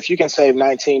Carolina, if you can save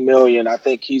 $19 million, I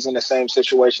think he's in the same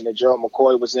situation that Gerald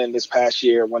McCoy was in this past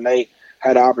year when they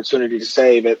had an opportunity to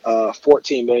save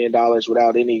 $14 million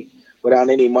without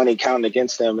any money counting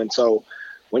against them. And so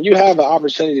when you have an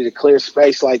opportunity to clear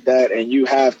space like that, and you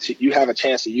have a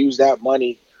chance to use that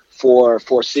money for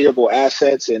foreseeable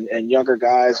assets and younger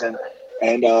guys and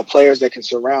players that can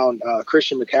surround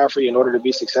Christian McCaffrey in order to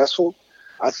be successful,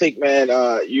 I think, man,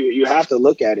 you have to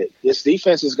look at it. This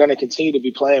defense is going to continue to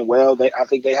be playing well. I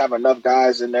think they have enough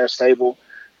guys in their stable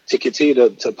to continue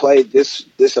to play this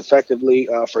effectively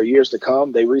for years to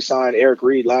come. They re-signed Eric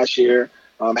Reed last year,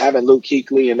 having Luke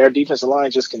Kuechly, and their defensive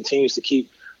line just continues to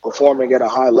keep performing at a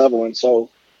high level. And so,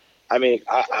 I mean,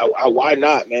 why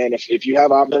not, man? If you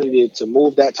have opportunity to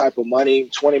move that type of money,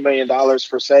 $20 million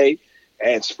per se,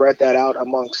 and spread that out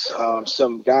amongst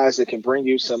some guys that can bring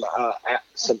you some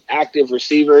active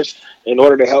receivers in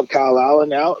order to help Kyle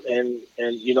Allen out and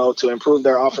to improve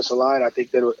their offensive line, I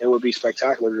think that it would be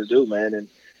spectacular to do, man.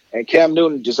 And Cam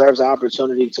Newton deserves an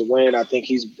opportunity to win. I think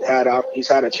he's had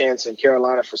a chance in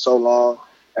Carolina for so long.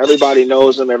 Everybody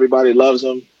knows him. Everybody loves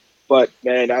him. But,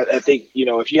 man, I think,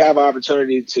 if you have an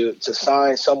opportunity to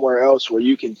sign somewhere else where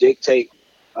you can dictate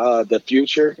the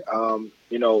future,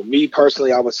 me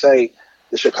personally, I would say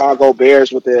the Chicago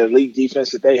Bears with the elite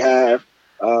defense that they have,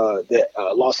 the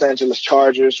Los Angeles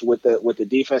Chargers with the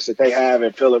defense that they have,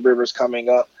 and Phillip Rivers coming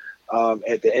up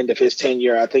at the end of his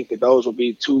tenure, I think that those will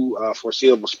be two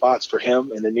foreseeable spots for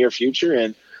him in the near future.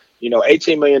 And,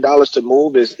 $18 million to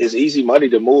move is easy money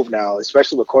to move now,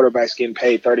 especially with quarterbacks getting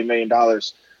paid $30 million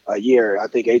a year. I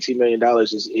think $18 million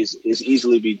is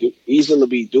easily be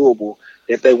doable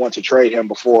if they want to trade him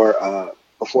before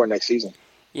next season.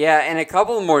 Yeah, and a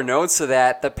couple more notes to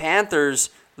that. The Panthers,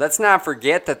 let's not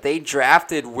forget that they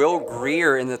drafted Will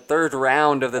Grier in the 3rd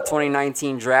round of the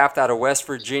 2019 draft out of West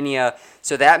Virginia.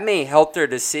 So that may help their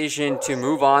decision to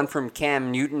move on from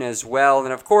Cam Newton as well.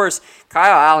 And, of course,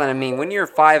 Kyle Allen, I mean, when you're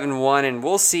 5-1, and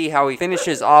we'll see how he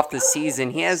finishes off the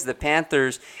season, he has the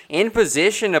Panthers in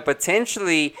position to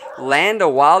potentially land a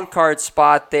wild card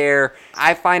spot there.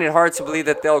 I find it hard to believe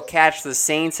that they'll catch the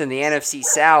Saints in the NFC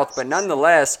South, but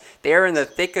nonetheless, they're in the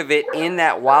thick of it in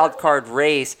that wild card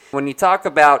race. When you talk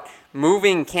about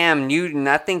moving Cam Newton,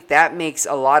 I think that makes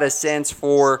a lot of sense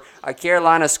for a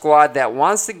Carolina squad that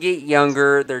wants to get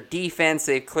younger. Their defense,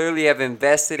 they clearly have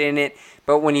invested in it.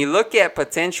 But when you look at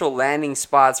potential landing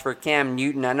spots for Cam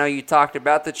Newton, I know you talked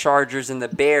about the Chargers and the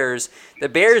Bears. The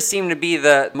Bears seem to be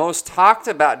the most talked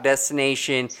about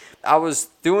destination. I was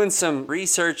doing some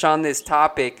research on this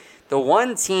topic. The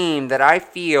one team that I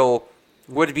feel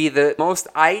would be the most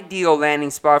ideal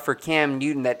landing spot for Cam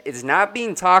Newton that is not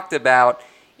being talked about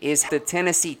is the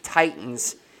Tennessee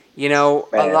Titans. Man,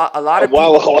 a lot of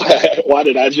people. Why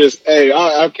did I just? Hey,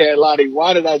 I can't lie to you.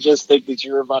 Why did I just think that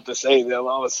you were about to say them?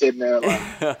 I was sitting there like,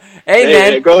 hey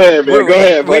man, go ahead, man, go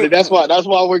ahead, buddy. That's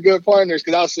why we're good partners.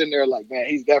 Because I was sitting there like, man,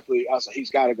 he's definitely. I was like,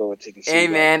 he's got to go with Tennessee. Hey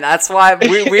man, that's why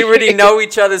we already know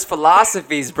each other's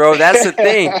philosophies, bro. That's the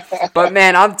thing. But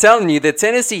man, I'm telling you, the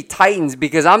Tennessee Titans.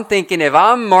 Because I'm thinking, if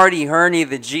I'm Marty Hurney,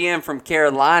 the GM from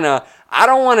Carolina, I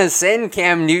don't want to send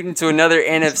Cam Newton to another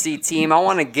NFC team. I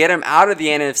want to get him out of the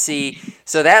NFC.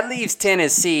 So that leaves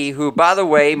Tennessee, who, by the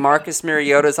way, Marcus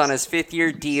Mariota's on his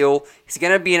 5th-year deal. He's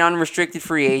going to be an unrestricted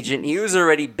free agent. He was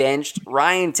already benched.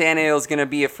 Ryan Tannehill is going to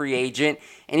be a free agent.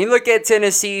 And you look at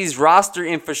Tennessee's roster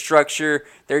infrastructure,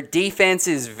 their defense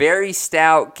is very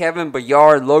stout. Kevin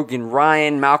Byard, Logan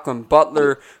Ryan, Malcolm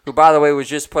Butler, who, by the way, was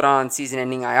just put on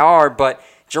season-ending IR, but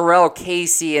Jarrell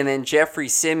Casey and then Jeffrey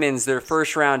Simmons, their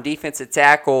first-round defensive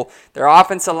tackle. Their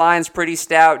offensive line's pretty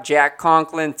stout. Jack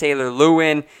Conklin, Taylor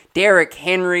Lewin, Derrick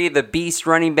Henry, the beast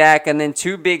running back, and then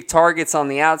 2 big targets on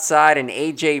the outside, and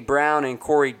A.J. Brown and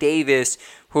Corey Davis,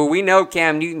 who we know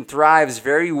Cam Newton thrives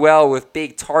very well with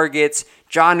big targets.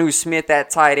 Jonnu Smith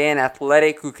at tight end,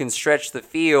 athletic, who can stretch the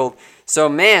field. So,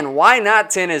 man, why not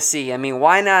Tennessee? I mean,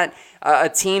 why not a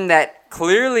team that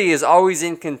clearly is always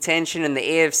in contention in the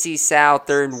AFC South?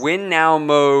 They're in win-now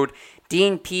mode.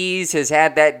 Dean Pease has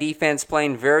had that defense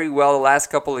playing very well the last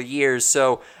couple of years.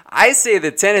 So I say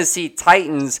the Tennessee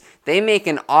Titans, they make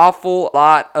an awful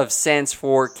lot of sense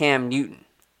for Cam Newton.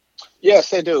 Yes,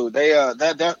 they do. They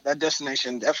that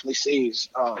destination definitely seems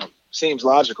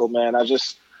logical, man.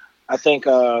 I think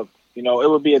it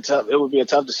would be a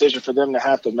tough decision for them to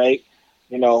have to make.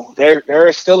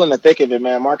 They're still in the thick of it,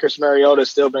 man. Marcus Mariota has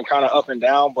still been kind of up and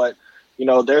down, but,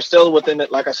 they're still within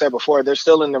it. Like I said before, they're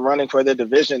still in the running for their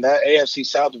division. That AFC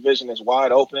South division is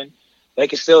wide open. They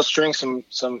can still string some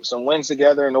wins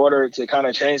together in order to kind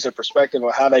of change their perspective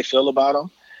of how they feel about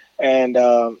them. And,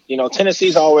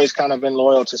 Tennessee's always kind of been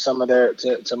loyal to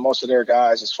to most of their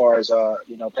guys as far as,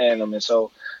 paying them. And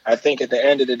so I think at the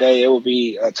end of the day, it will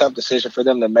be a tough decision for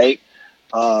them to make,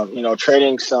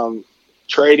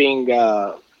 trading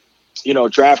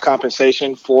draft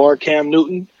compensation for Cam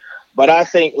Newton But I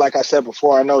think, like I said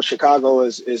before, I know Chicago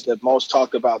is the most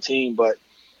talked about team, but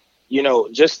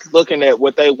just looking at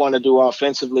what they want to do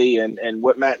offensively and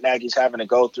what Matt Nagy's having to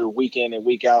go through week in and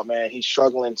week out, man, he's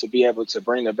struggling to be able to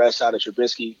bring the best out of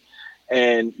Trubisky.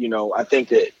 And, I think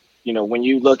that, when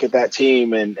you look at that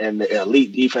team and the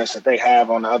elite defense that they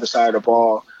have on the other side of the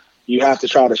ball, you have to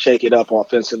try to shake it up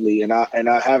offensively. And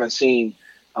I haven't seen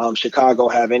Chicago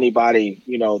have anybody,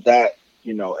 that,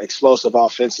 explosive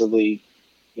offensively,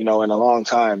 in a long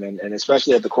time. And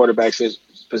especially at the quarterback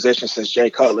position since Jay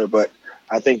Cutler. But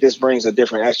I think this brings a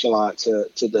different echelon to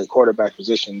the quarterback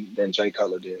position than Jay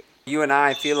Cutler did. You and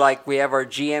I feel like we have our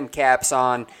GM caps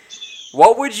on.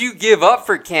 What would you give up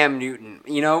for Cam Newton?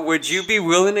 Would you be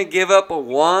willing to give up a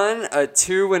 1, a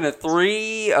 2, and a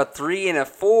 3, a 3 and a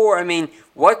 4? I mean,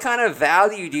 what kind of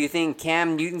value do you think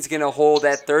Cam Newton's going to hold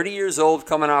at 30 years old,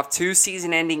 coming off 2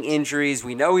 season-ending injuries?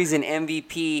 We know he's an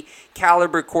MVP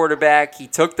caliber quarterback. He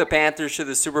took the Panthers to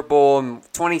the Super Bowl in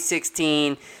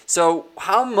 2016. So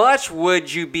how much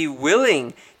would you be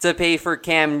willing to pay for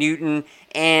Cam Newton?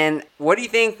 And what do you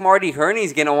think Marty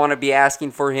Hurney's going to want to be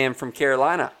asking for him from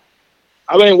Carolina?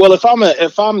 I mean, well, if I'm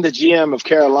the GM of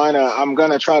Carolina, I'm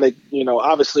gonna try to,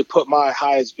 obviously put my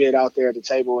highest bid out there at the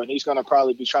table, and he's gonna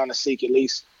probably be trying to seek at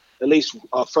least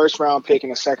a first round pick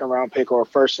and a second round pick, or a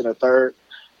first and a third.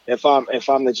 If I'm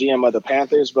the GM of the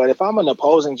Panthers, but if I'm an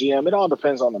opposing GM, it all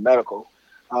depends on the medical.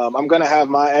 I'm gonna have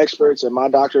my experts and my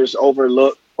doctors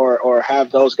overlook or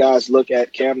have those guys look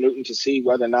at Cam Newton to see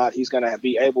whether or not he's gonna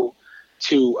be able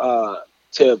to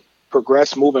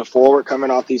progress moving forward,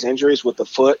 coming off these injuries with the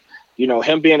foot.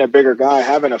 Him being a bigger guy,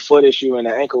 having a foot issue and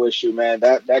an ankle issue, man,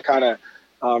 that kind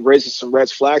of raises some red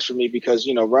flags for me because,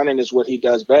 running is what he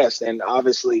does best. And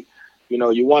obviously,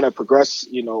 you want to progress,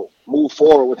 move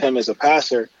forward with him as a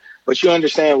passer, but you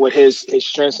understand what his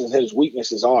strengths and his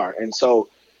weaknesses are. And so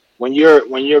when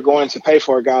you're going to pay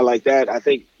for a guy like that, I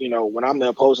think, when I'm the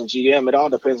opposing GM, it all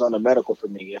depends on the medical for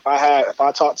me. If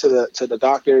I talk to the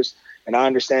doctors and I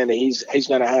understand that he's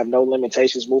going to have no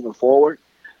limitations moving forward,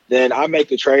 then I make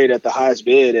the trade at the highest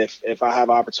bid if I have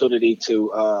opportunity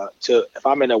to if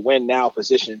I'm in a win now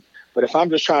position. But if I'm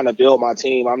just trying to build my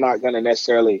team, I'm not going to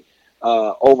necessarily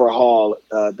overhaul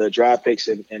the draft picks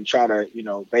and try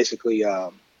to basically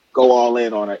go all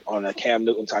in on a Cam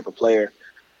Newton type of player,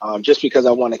 just because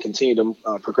I want to continue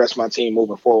to progress my team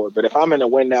moving forward. But if I'm in a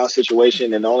win now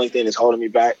situation and the only thing that's holding me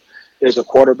back is a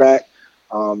quarterback,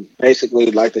 basically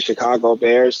like the Chicago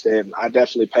Bears, then I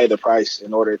definitely pay the price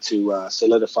in order to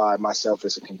solidify myself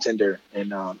as a contender in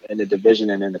the division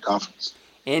and in the conference.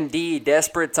 Indeed,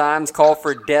 desperate times call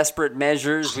for desperate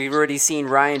measures. We've already seen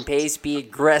Ryan Pace be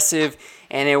aggressive,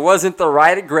 and it wasn't the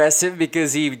right aggressive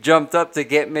because he jumped up to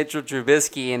get Mitchell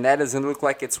Trubisky, and that doesn't look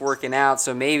like it's working out.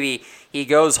 So maybe he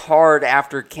goes hard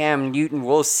after Cam Newton.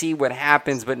 We'll see what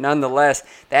happens, but nonetheless,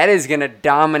 that is going to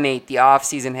dominate the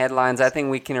offseason headlines. I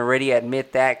think we can already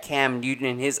admit that, Cam Newton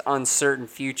and his uncertain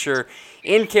future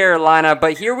in Carolina.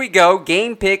 But here we go,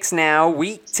 game picks now,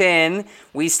 Week 10.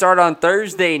 We start on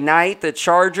Thursday night. The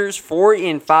Chargers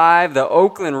 4-5, the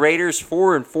Oakland Raiders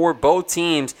 4-4. Both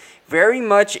teams very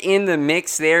much in the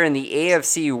mix there in the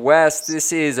AFC West.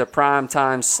 This is a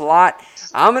primetime slot.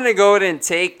 I'm going to go ahead and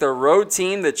take the road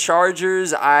team, the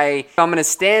Chargers. I'm going to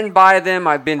stand by them.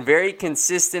 I've been very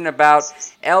consistent about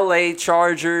LA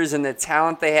Chargers and the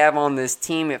talent they have on this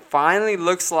team. It finally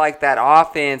looks like that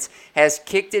offense has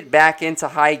kicked it back into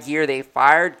high gear. They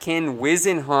fired Ken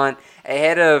Whisenhunt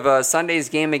ahead of Sunday's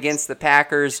game against the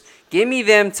Packers. Give me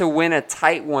them to win a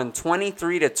tight one,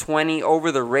 23-20 over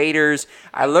the Raiders.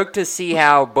 I look to see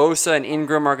how Bosa and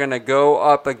Ingram are going to go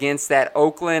up against that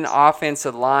Oakland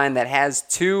offensive line that has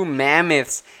two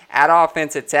mammoths at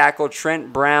offensive tackle,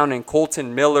 Trent Brown and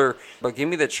Colton Miller. But give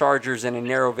me the Chargers in a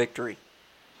narrow victory.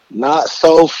 Not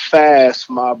so fast,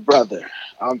 my brother.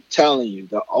 I'm telling you,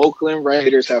 the Oakland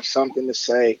Raiders have something to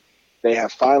say. They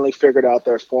have finally figured out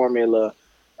their formula.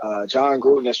 John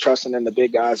Gruden is trusting in the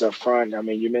big guys up front. I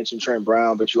mean, you mentioned Trent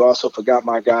Brown, but you also forgot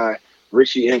my guy,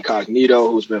 Richie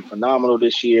Incognito, who's been phenomenal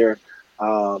this year.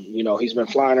 He's been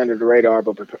flying under the radar,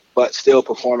 but still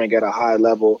performing at a high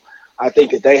level. I think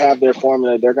that they have their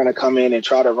formula. They're going to come in and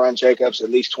try to run Jacobs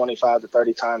at least 25 to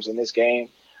 30 times in this game.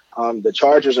 The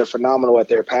Chargers are phenomenal at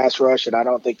their pass rush, and I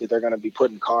don't think that they're going to be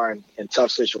putting Carr in tough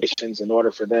situations in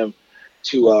order for them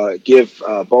to give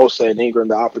Bosa and Ingram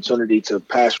the opportunity to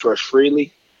pass rush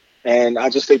freely. And I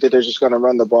just think that they're just going to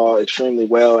run the ball extremely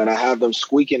well. And I have them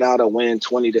squeaking out a win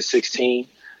 20-16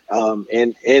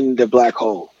 in the black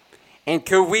hole. And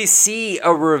could we see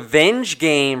a revenge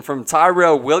game from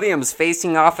Tyrell Williams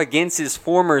facing off against his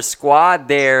former squad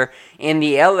there in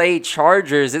the LA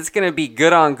Chargers? It's going to be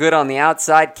good on the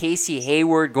outside. Casey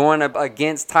Hayward going up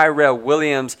against Tyrell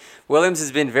Williams. Williams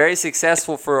has been very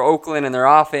successful for Oakland in their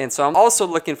offense, so I'm also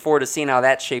looking forward to seeing how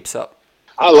that shapes up.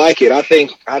 I like it. I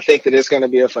think that it's going to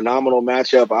be a phenomenal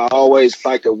matchup. I always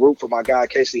like to root for my guy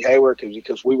Casey Hayward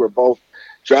because we were both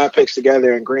draft picks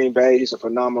together in Green Bay. He's a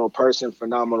phenomenal person,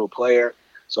 phenomenal player.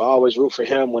 So I always root for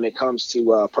him when it comes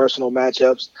to personal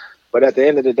matchups. But at the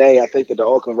end of the day, I think that the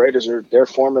Oakland Raiders, their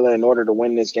formula in order to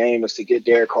win this game is to get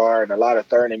Derek Carr in a lot of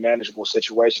third and manageable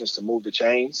situations to move the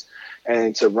chains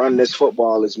and to run this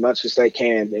football as much as they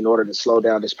can in order to slow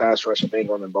down this pass rush of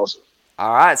Ingram and Bosa.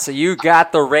 All right, so you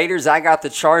got the Raiders, I got the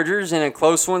Chargers in a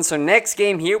close one. So next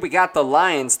game here, we got the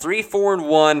Lions,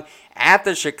 3-4-1 at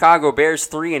the Chicago Bears,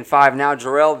 3-5. Now,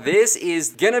 Jarrell, this is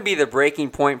going to be the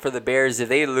breaking point for the Bears if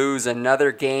they lose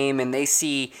another game and they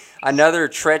see another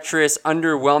treacherous,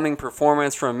 underwhelming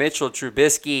performance from Mitchell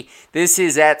Trubisky. This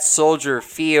is at Soldier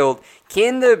Field.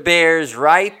 Can the Bears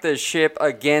right the ship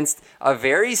against a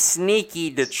very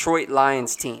sneaky Detroit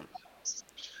Lions team?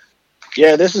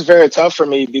 Yeah, this is very tough for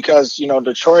me because,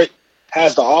 Detroit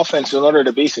has the offense in order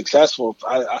to be successful.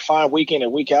 I find week in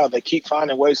and week out they keep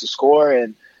finding ways to score,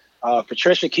 and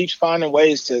Patricia keeps finding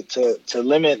ways to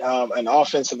limit an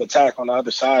offensive attack on the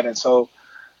other side. And so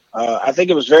I think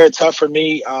it was very tough for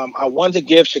me. I wanted to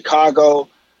give Chicago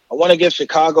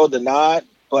the nod,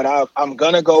 but I'm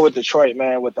going to go with Detroit,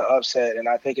 man, with the upset, and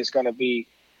I think it's going to be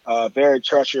very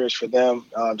treacherous for them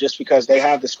just because they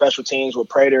have the special teams with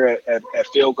Prater at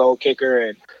field goal kicker,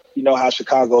 and you know how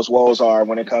Chicago's woes are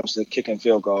when it comes to kicking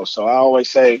field goals. So I always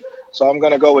say, I'm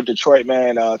going to go with Detroit,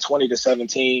 man,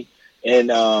 20-17 in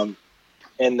the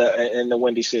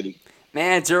Windy City.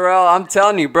 Man, Jarrell, I'm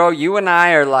telling you, bro, you and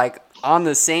I are like on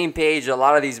the same page a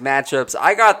lot of these matchups.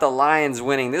 I got the Lions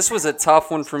winning. This was a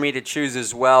tough one for me to choose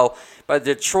as well. But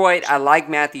Detroit, I like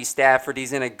Matthew Stafford.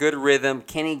 He's in a good rhythm.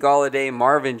 Kenny Golladay,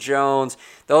 Marvin Jones,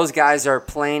 those guys are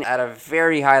playing at a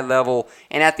very high level.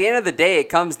 And at the end of the day, it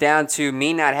comes down to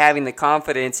me not having the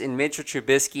confidence in Mitchell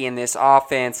Trubisky in this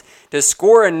offense to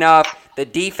score enough. The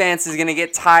defense is going to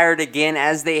get tired again,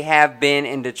 as they have been,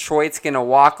 and Detroit's going to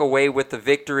walk away with the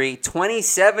victory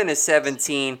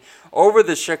 27-17 over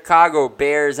the Chicago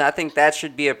Bears. I think that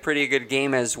should be a pretty good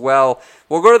game as well.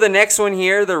 We'll go to the next one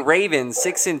here. The Ravens,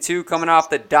 6-2, coming off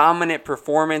the dominant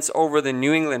performance over the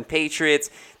New England Patriots,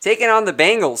 taking on the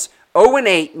Bengals.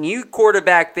 0-8, new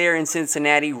quarterback there in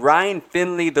Cincinnati. Ryan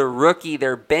Finley, the rookie.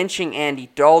 They're benching Andy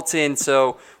Dalton,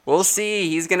 so we'll see.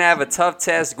 He's going to have a tough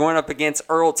test going up against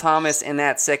Earl Thomas in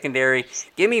that secondary.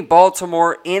 Give me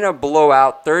Baltimore in a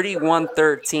blowout,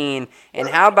 31-13. And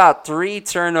how about 3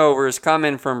 turnovers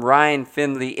coming from Ryan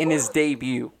Finley in his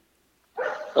debut?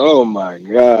 Oh, my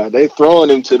God. They throwing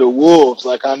him to the wolves.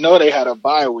 Like, I know they had a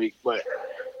bye week, but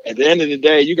at the end of the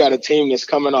day, you got a team that's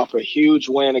coming off a huge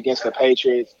win against the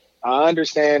Patriots. I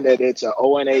understand that it's an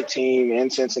 0-8 team in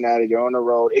Cincinnati. They're on the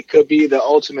road. It could be the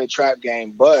ultimate trap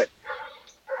game, but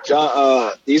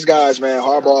these guys, man,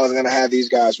 Harbaugh is going to have these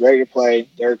guys ready to play.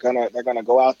 They're gonna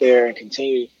go out there and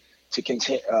continue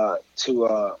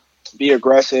to be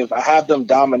aggressive. I have them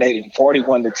dominating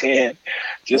 41-10,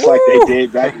 just like they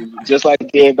did back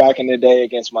in the day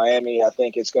against Miami. I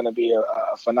think it's going to be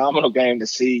a phenomenal game to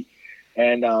see.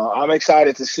 And I'm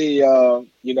excited to see,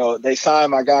 they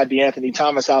signed my guy DeAnthony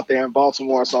Thomas out there in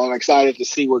Baltimore, so I'm excited to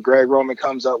see what Greg Roman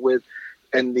comes up with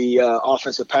in the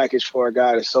offensive package for a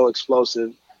guy that's so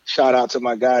explosive. Shout out to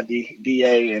my guy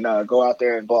DA, and go out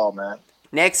there and ball, man.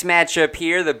 Next matchup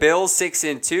here, the Bills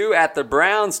 6-2 at the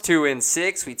Browns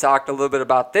 2-6. We talked a little bit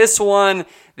about this one.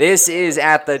 This is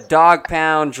at the Dog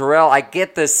Pound. Jarrell, I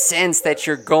get the sense that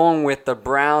you're going with the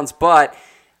Browns, but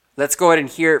let's go ahead and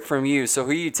hear it from you. So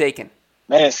who are you taking?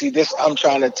 Man, see, this I'm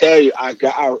trying to tell you.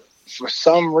 For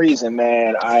some reason,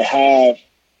 man, I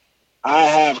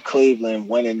have Cleveland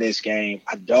winning this game.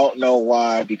 I don't know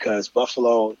why, because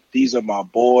Buffalo, these are my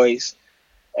boys,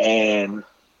 and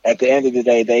at the end of the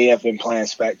day, they have been playing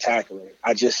spectacular.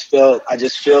 I just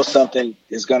feel something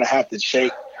is going to have to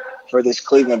shake for this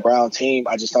Cleveland Brown team.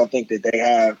 I just don't think that they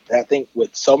have. I think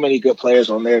with so many good players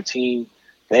on their team,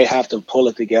 they have to pull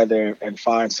it together and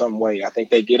find some way. I think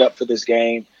they get up for this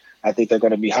game. I think they're going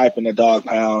to be hyping the Dog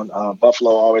Pound.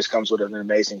 Buffalo always comes with an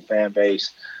amazing fan base.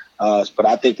 But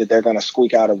I think that they're going to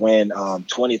squeak out a win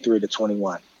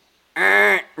 23-21.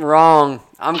 Wrong.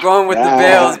 I'm going with the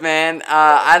Bills, man.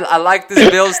 I like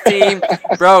this Bills team.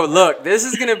 Bro, look, this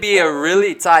is going to be a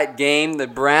really tight game. The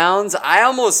Browns, I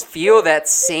almost feel that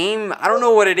same – I don't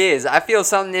know what it is. I feel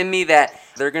something in me that –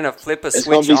 they're going to flip a It's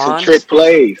switch gonna be on. some trick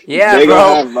plays. Yeah, they're bro.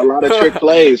 gonna have a lot of trick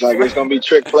plays. Like it's gonna be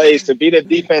trick plays to beat a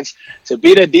defense. To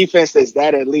beat a defense that's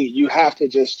that elite, you have to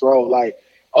just throw like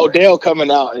Odell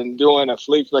coming out and doing a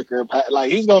flea flicker.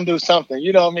 Like he's gonna do something.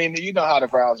 You know what I mean? You know how the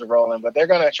Browns are rolling, but they're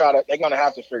gonna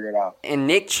have to figure it out. And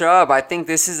Nick Chubb, I think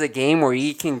this is a game where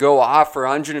he can go off for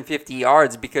 150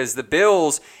 yards because the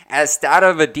Bills, as stout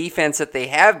of a defense that they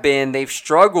have been, they've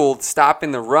struggled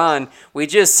stopping the run. We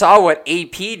just saw what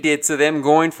AP did to them,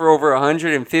 going for over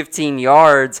 115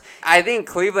 yards. I think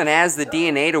Cleveland has the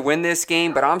DNA to win this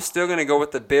game, but I'm still going to go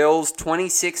with the Bills,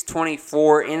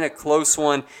 26-24 in a close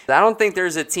one. I don't think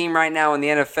there's a team right now in the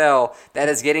NFL that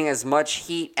is getting as much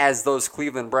heat as those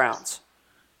Cleveland Browns.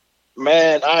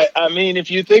 Man, I mean,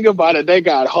 if you think about it, they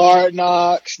got Hard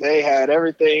Knocks. They had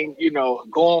everything,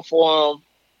 going for them.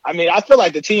 I mean, I feel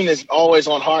like the team that's always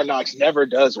on Hard Knocks never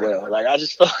does well. Like, I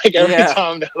just feel like every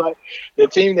time that, like, the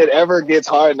team that ever gets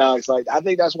Hard Knocks, like, I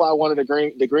think that's why one of the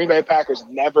Green Bay Packers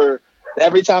never.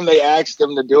 Every time they ask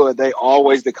them to do it, they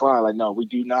always decline. Like, no, we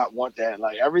do not want that.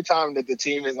 Like, every time that the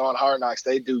team is on Hard Knocks,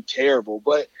 they do terrible.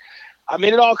 But, I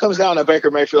mean, it all comes down to Baker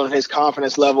Mayfield and his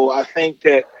confidence level. I think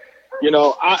that,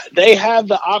 they have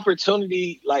the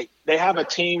opportunity, like, they have a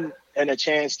team and a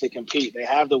chance to compete. They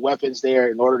have the weapons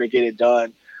there in order to get it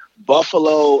done.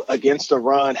 Buffalo against the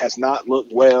run has not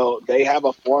looked well. They have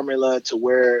a formula to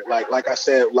where, like I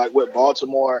said, like with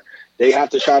Baltimore, they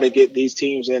have to try to get these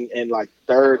teams in like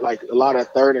third, like a lot of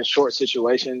third and short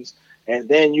situations. And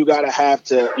then you're going to have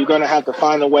to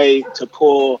find a way to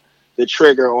pull the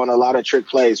trigger on a lot of trick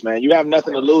plays, man. You have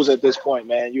nothing to lose at this point,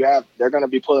 man. They're going to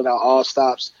be pulling out all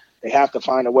stops. They have to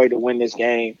find a way to win this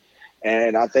game.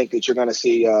 And I think that you're going to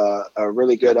see a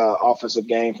really good offensive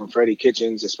game from Freddie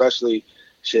Kitchens, especially.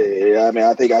 I mean,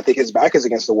 I think his back is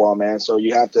against the wall, man. So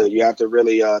you have to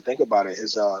really think about it.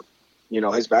 His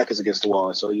back is against the wall,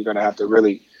 and so you're going to have to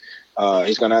really,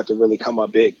 he's going to have to really come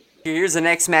up big. Here's the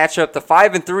next matchup: the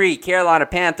 5-3 Carolina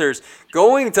Panthers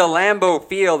going to Lambeau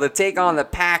Field to take on the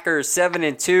Packers,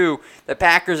 7-2. The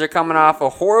Packers are coming off a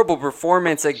horrible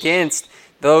performance against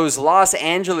those Los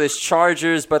Angeles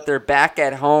Chargers, but they're back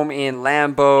at home in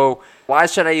Lambeau. Why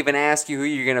should I even ask you who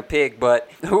you're going to pick? But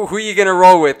who are you going to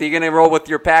roll with? Are you going to roll with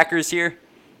your Packers here?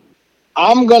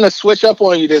 I'm going to switch up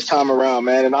on you this time around,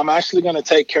 man, and I'm actually going to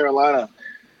take Carolina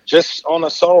just on the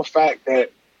sole fact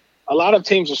that a lot of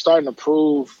teams are starting to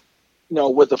prove,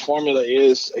 what the formula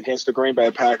is against the Green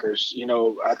Bay Packers.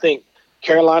 I think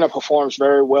Carolina performs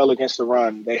very well against the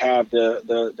run. They have the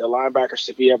linebackers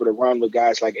to be able to run with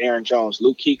guys like Aaron Jones.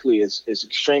 Luke Kuechly is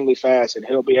extremely fast, and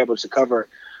he'll be able to cover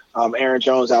Aaron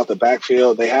Jones out the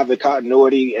backfield. They have the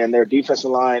continuity, and their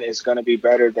defensive line is going to be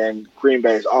better than Green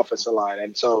Bay's offensive line.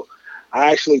 And so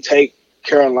I actually take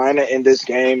Carolina in this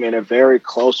game in a very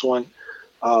close one,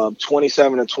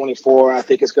 27-24. I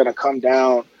think it's going to come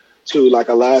down to like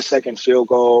a last-second field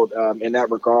goal in that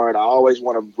regard. I always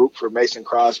want to root for Mason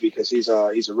Crosby because he's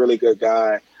a really good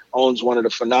guy, owns one of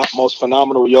the most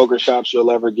phenomenal yogurt shops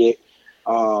you'll ever get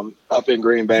up in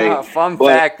Green Bay.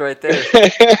 Fact right there.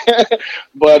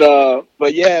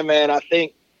 but yeah, man, I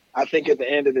think at the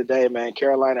end of the day, man,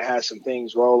 Carolina has some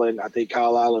things rolling. I think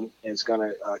Kyle Allen is going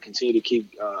to continue to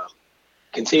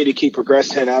keep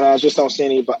progressing. I just don't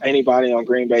see anybody on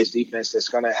Green Bay's defense that's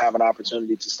going to have an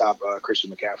opportunity to stop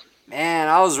Christian McCaffrey. Man,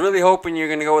 I was really hoping you were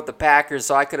going to go with the Packers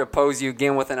so I could oppose you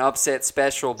again with an upset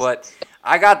special, but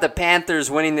I got the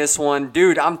Panthers winning this one.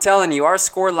 Dude, I'm telling you, our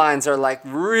score lines are like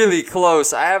really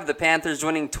close. I have the Panthers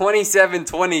winning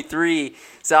 27-23.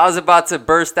 So I was about to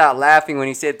burst out laughing when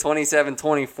he said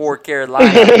 27-24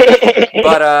 Carolina.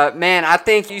 But, man, I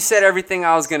think you said everything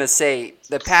I was going to say.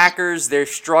 The Packers, they've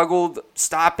struggled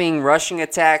stopping rushing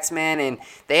attacks, man, and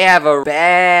they have a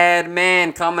bad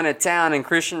man coming to town in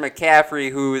Christian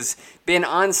McCaffrey, who's been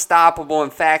unstoppable.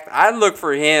 In fact, I'd look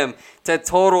for him to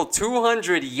total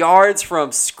 200 yards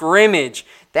from scrimmage.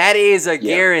 That is a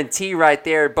guarantee right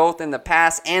there, both in the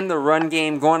pass and the run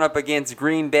game going up against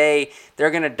Green Bay. They're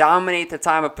going to dominate the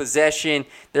time of possession.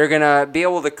 They're going to be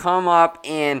able to come up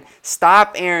and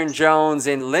stop Aaron Jones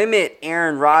and limit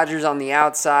Aaron Rodgers on the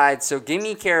outside. So give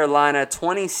me Carolina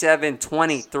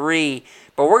 27-23.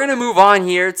 But we're going to move on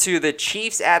here to the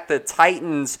Chiefs at the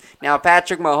Titans. Now,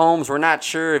 Patrick Mahomes, we're not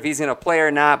sure if he's going to play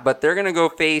or not, but they're going to go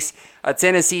face a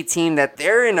Tennessee team that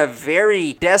they're in a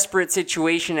very desperate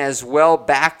situation as well,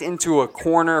 backed into a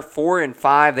corner,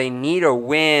 4-5. They need a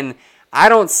win. I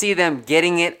don't see them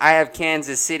getting it. I have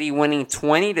Kansas City winning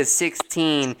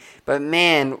 20-16. But,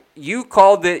 man, you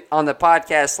called it on the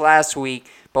podcast last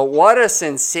week. But what a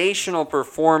sensational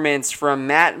performance from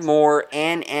Matt Moore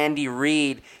and Andy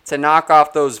Reid to knock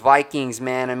off those Vikings,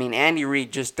 man. I mean, Andy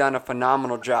Reid just done a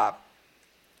phenomenal job.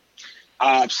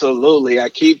 Absolutely. I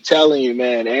keep telling you,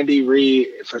 man, Andy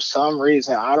Reid, for some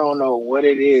reason, I don't know what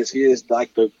it is. He is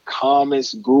like the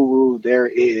calmest guru there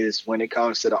is when it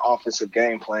comes to the offensive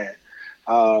game plan.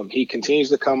 He continues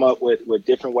to come up with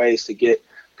different ways to get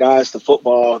guys the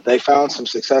football. They found some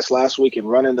success last week in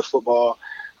running the football.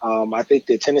 I think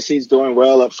that Tennessee's doing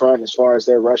well up front as far as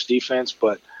their rush defense,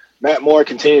 but Matt Moore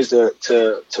continues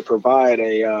to provide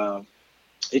a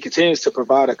he continues to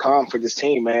provide a calm for this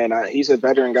team, man. He's a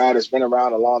veteran guy that's been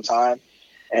around a long time,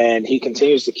 and he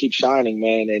continues to keep shining,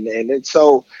 man. And it's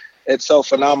so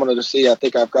phenomenal to see. I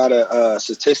think I've got a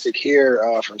statistic here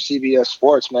from CBS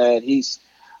Sports, man. He's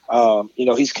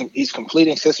he's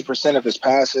completing 60% of his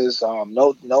passes,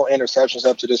 no interceptions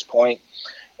up to this point.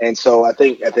 And so I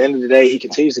think at the end of the day, he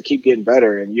continues to keep getting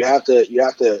better, and you have to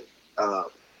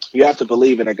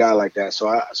believe in a guy like that. So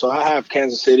I have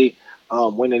Kansas City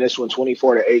winning this one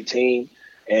 24-18,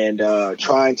 and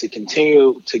trying to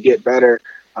continue to get better,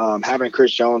 having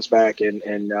Chris Jones back and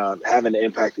having the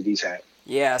impact that he's had.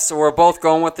 Yeah, so we're both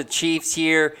going with the Chiefs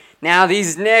here. Now,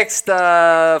 these next 4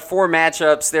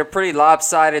 matchups, they're pretty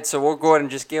lopsided, so we'll go ahead and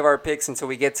just give our picks until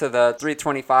we get to the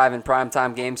 3:25 and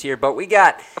primetime games here. But we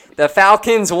got the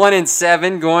Falcons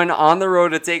 1-7 going on the road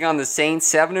to take on the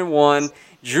Saints 7-1.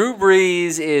 Drew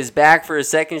Brees is back for a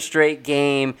second straight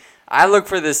game. I look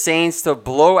for the Saints to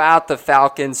blow out the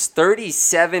Falcons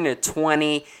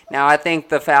 37-20. Now, I think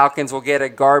the Falcons will get a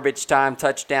garbage time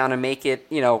touchdown and make it,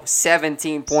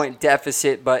 17-point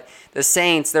deficit. But the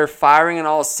Saints, they're firing on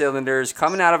all cylinders.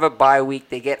 Coming out of a bye week,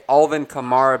 they get Alvin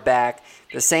Kamara back.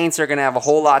 The Saints are going to have a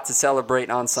whole lot to celebrate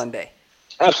on Sunday.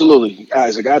 Absolutely,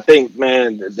 Isaac. I think,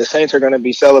 man, the Saints are going to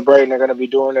be celebrating. They're going to be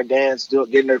doing their dance,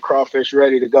 getting their crawfish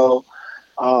ready to go.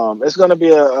 It's going to be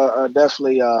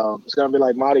definitely it's going to be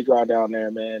like Mardi Gras down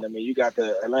there, man. I mean, you got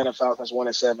the Atlanta Falcons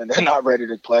 1-7. They're not ready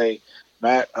to play.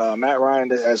 Matt Ryan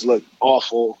has looked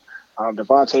awful.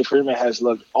 Devontae Freeman has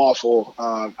looked awful.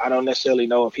 I don't necessarily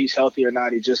know if he's healthy or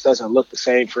not. He just doesn't look the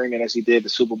same Freeman as he did the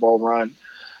Super Bowl run.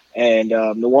 And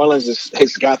New Orleans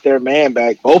has got their man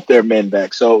back, both their men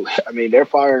back. So, I mean, they're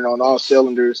firing on all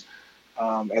cylinders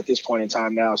at this point in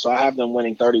time now. So I have them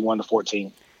winning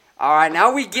 31-14. All right,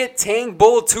 now we get Tang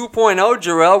Bull 2.0,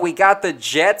 Jarrell. We got the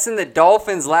Jets and the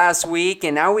Dolphins last week,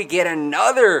 and now we get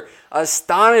another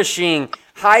astonishing,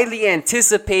 highly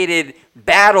anticipated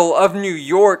battle of New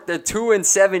York, the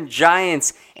 2-7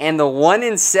 Giants and the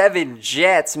 1-7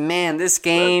 Jets. Man, this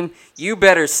game, you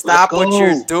better stop what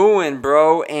you're doing,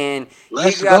 bro, and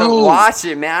you got to watch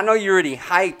it, man. I know you're already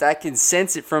hyped. I can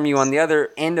sense it from you on the other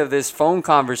end of this phone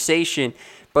conversation,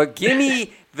 but give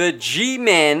me the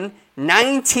G-Men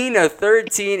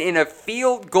 19-13 in a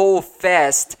field goal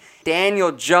fest.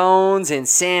 Daniel Jones and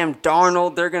Sam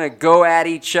Darnold, they're going to go at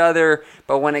each other.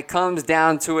 But when it comes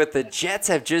down to it, the Jets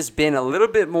have just been a little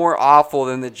bit more awful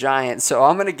than the Giants. So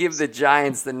I'm going to give the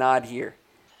Giants the nod here.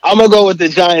 I'm going to go with the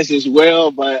Giants as well.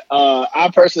 But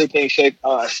I personally think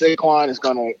Saquon is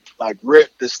going to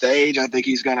rip the stage. I think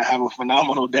he's going to have a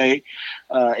phenomenal day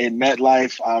in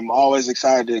MetLife. I'm always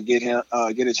excited to get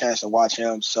a chance to watch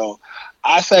him. So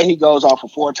I say he goes off for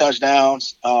 4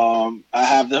 touchdowns. I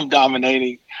have them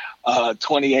dominating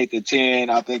 28-10.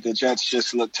 I think the Jets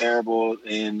just look terrible.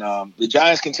 And the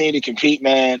Giants continue to compete,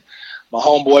 man. My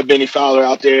homeboy Benny Fowler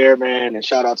out there, man. And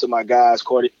shout out to my guys,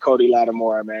 Cody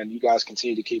Lattimore, man. You guys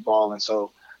continue to keep balling.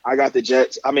 So I got the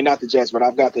Jets. I mean, not the Jets, but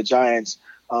I've got the Giants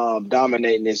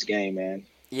dominating this game, man.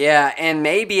 Yeah, and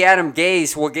maybe Adam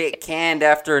Gase will get canned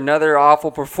after another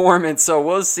awful performance. So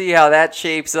we'll see how that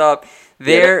shapes up.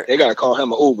 They got to call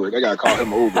him an Uber. He got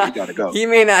to go. He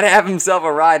may not have himself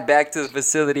a ride back to the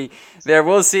facility there.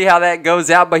 We'll see how that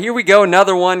goes out. But here we go.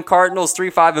 Another one. Cardinals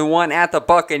 3-5-1 at the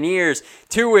Buccaneers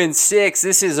 2-6.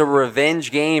 This is a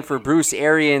revenge game for Bruce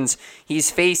Arians.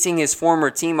 He's facing his former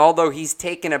team, although he's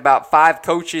taken about 5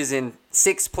 coaches and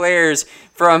 6 players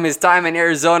from his time in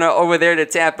Arizona over there to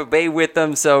Tampa Bay with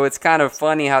them. So it's kind of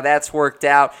funny how that's worked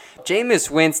out. Jameis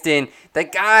Winston, the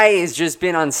guy has just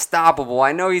been unstoppable.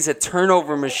 I know he's a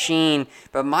turnover machine,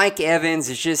 but Mike Evans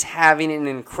is just having an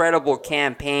incredible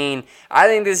campaign. I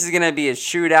think this is going to be a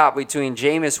shootout between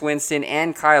Jameis Winston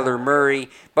and Kyler Murray,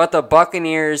 but the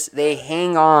Buccaneers, they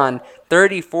hang on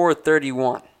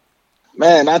 34-31.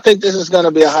 Man, I think this is going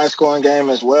to be a high-scoring game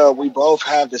as well. We both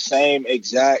have the same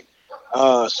exact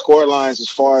score lines as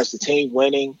far as the team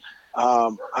winning.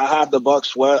 I have the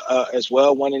Bucs as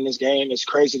well winning this game. It's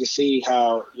crazy to see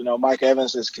how Mike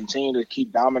Evans has continued to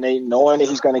keep dominating, knowing that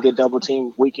he's going to get double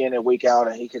teamed week in and week out,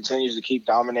 and he continues to keep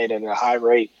dominating at a high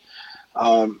rate.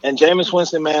 And Jameis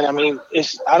Winston, man, I mean,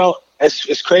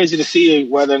 it's crazy to see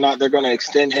whether or not they're going to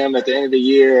extend him at the end of the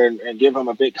year and give him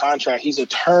a big contract. He's a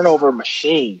turnover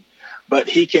machine. but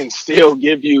he can still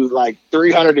give you like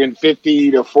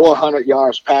 350 to 400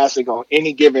 yards passing on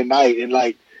any given night. And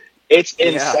like, it's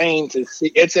insane to see.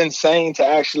 It's insane to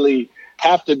actually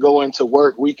have to go into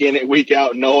work week in and week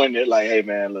out knowing that, like, hey,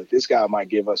 man, look, this guy might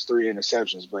give us 3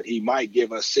 interceptions, but he might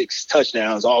give us 6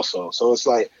 touchdowns also. So it's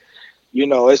like,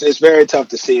 it's very tough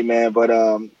to see, man. But,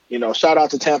 shout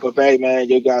out to Tampa Bay, man.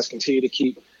 You guys continue to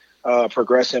keep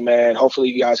progressing, man. Hopefully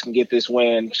you guys can get this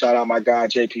win. Shout out my guy,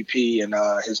 JPP, and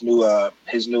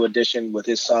his new addition with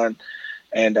his son.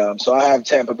 And so I have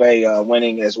Tampa Bay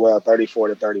winning as well,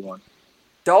 34-31.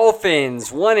 Dolphins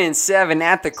 1-7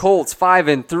 at the Colts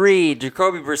 5-3.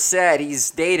 Jacoby Brissett, he's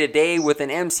day-to-day with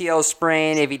an MCL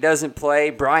sprain. If he doesn't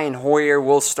play, Brian Hoyer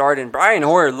will start. And Brian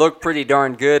Hoyer looked pretty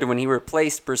darn good when he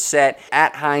replaced Brissett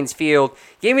at Heinz Field.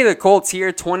 Give me the Colts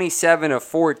here,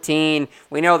 27-14.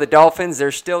 We know the Dolphins,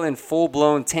 they're still in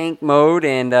full-blown tank mode,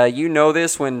 and you know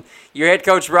this when your head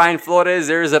coach Brian Flores,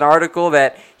 there's an article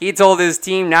that he told his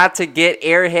team not to get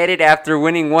airheaded after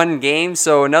winning one game.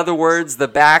 So in other words, the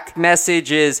back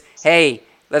message is, hey,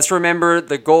 let's remember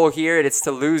the goal here. It's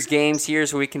to lose games here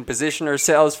so we can position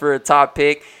ourselves for a top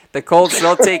pick. The Colts,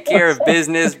 they'll take care of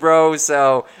business, bro.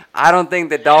 So I don't think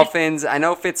the Dolphins, I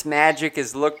know Fitzmagic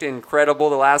has looked incredible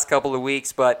the last couple of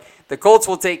weeks, but the Colts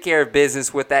will take care of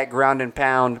business with that ground and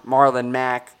pound Marlon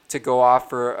Mack to go off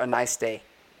for a nice day.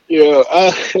 Yeah,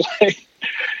 it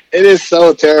is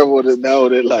so terrible to know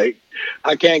that, like,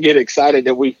 I can't get excited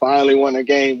that we finally won a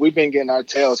game. We've been getting our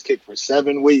tails kicked for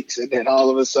 7 weeks, and then all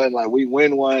of a sudden, like, we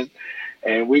win one,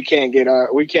 and we can't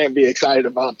be excited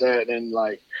about that. And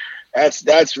like,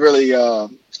 that's really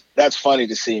that's funny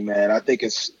to see, man. I think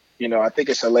it's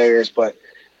hilarious. But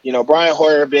Brian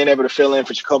Hoyer being able to fill in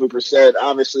for Jacoby Brissett,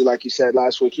 obviously, like you said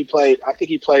last week, I think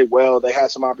he played well. They had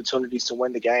some opportunities to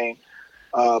win the game.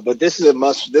 But this is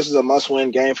a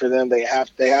must-win game for them. They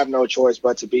have no choice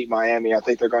but to beat Miami. I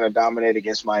think they're going to dominate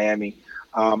against Miami.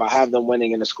 I have them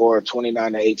winning in a score of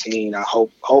 29-18. I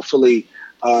hopefully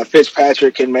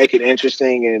Fitzpatrick can make it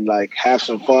interesting and like have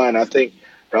some fun. I think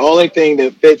the only thing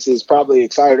that Fitz is probably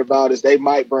excited about is they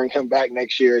might bring him back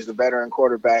next year as the veteran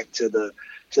quarterback to the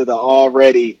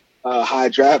already high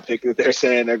draft pick that they're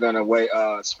saying they're going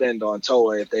to spend on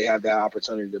Toa if they have that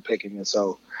opportunity to pick him. And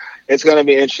so it's going to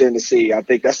be interesting to see. I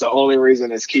think that's the only reason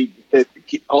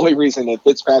that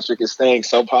Fitzpatrick is staying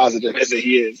so positive as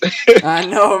he is. I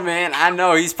know, man. I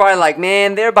know. He's probably like,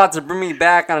 man, they're about to bring me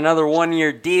back on another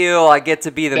 1-year deal. I get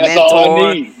to be the mentor. All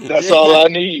I need. That's all I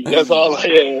need. That's all I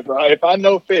have, bro. If I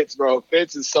know Fitz, bro,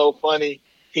 Fitz is so funny.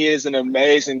 He is an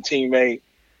amazing teammate.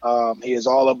 He is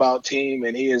all about team,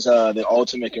 and he is the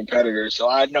ultimate competitor. So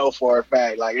I know for a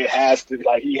fact, like, he has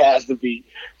to be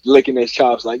licking his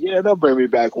chops. Like, yeah, they'll bring me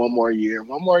back one more year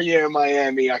in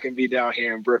Miami. I can be down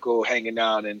here in Brickell hanging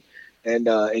out and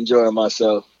enjoying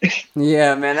myself.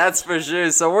 Yeah, man, that's for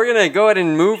sure. So we're gonna go ahead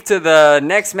and move to the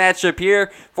next matchup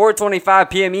here. 4:25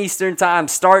 p.m. Eastern Time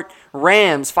start.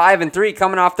 Rams 5-3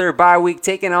 coming off their bye week,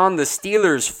 taking on the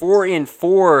Steelers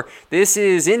 4-4. This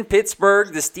is in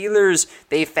Pittsburgh. The Steelers,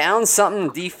 they found something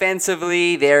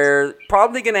defensively. They're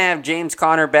probably going to have James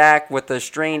Conner back with the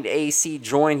strained AC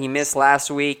joint he missed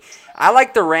last week. I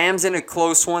like the Rams in a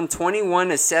close one,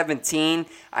 21-17.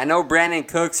 I know Brandon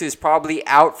Cooks is probably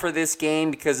out for this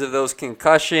game because of those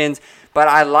concussions, but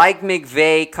I like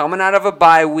McVay coming out of a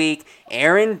bye week.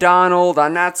 Aaron Donald,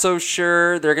 I'm not so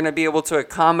sure they're going to be able to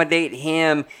accommodate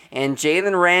him. And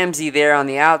Jalen Ramsey there on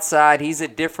the outside, he's a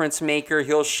difference maker.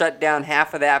 He'll shut down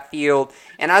half of that field.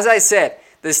 And as I said,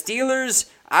 the Steelers,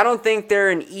 I don't think they're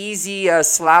an easy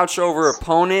slouch over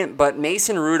opponent, but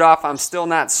Mason Rudolph, I'm still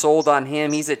not sold on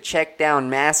him. He's a check down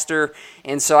master.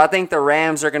 And so I think the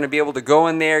Rams are going to be able to go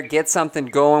in there, get something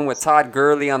going with Todd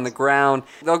Gurley on the ground.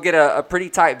 They'll get a pretty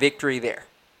tight victory there.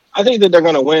 I think that they're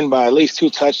going to win by at least 2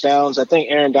 touchdowns. I think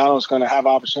Aaron Donald's going to have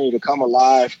opportunity to come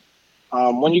alive.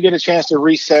 When you get a chance to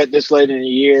reset this late in the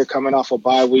year, coming off a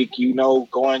bye week, you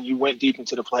went deep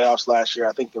into the playoffs last year.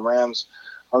 I think the Rams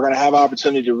are going to have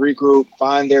opportunity to regroup,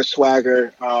 find their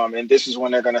swagger, and this is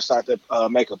when they're going to start to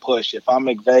make a push. If I'm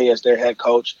McVay as their head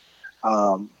coach,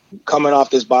 coming off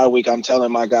this bye week, I'm telling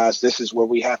my guys this is where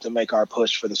we have to make our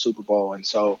push for the Super Bowl. And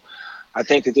so I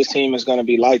think that this team is going to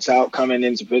be lights out coming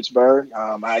into Pittsburgh.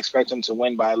 I expect them to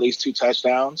win by at least 2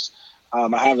 touchdowns. I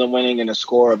have them winning in a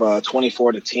score of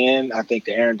 24-10. I think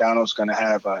that Aaron Donald's going to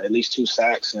have at least 2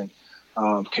 sacks and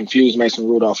confuse Mason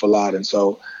Rudolph a lot. And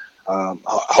so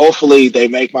hopefully they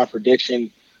make my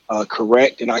prediction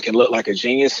correct and I can look like a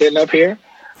genius sitting up here.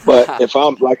 But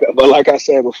like I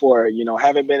said before,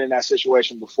 haven't been in that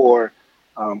situation before.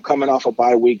 Coming off a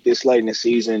bye week this late in the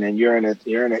season, and you're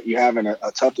having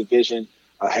a tough division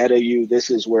ahead of you. This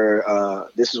is where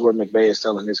McVay is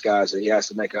telling his guys that he has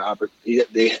to make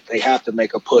they have to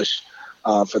make a push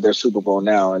for their Super Bowl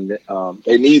now, and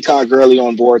they need Todd Gurley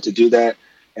on board to do that,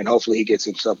 and hopefully he gets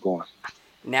himself going.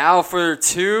 Now for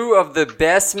two of the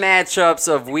best matchups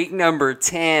of week number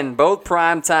 10, both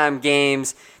primetime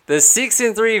games. The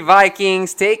 6-3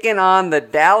 Vikings taking on the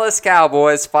Dallas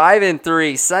Cowboys,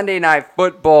 5-3, Sunday Night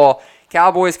Football.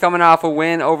 Cowboys coming off a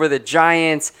win over the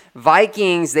Giants.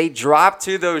 Vikings, they dropped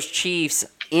to those Chiefs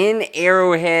in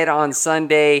Arrowhead on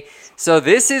Sunday. So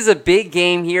this is a big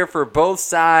game here for both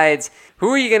sides. Who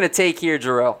are you going to take here,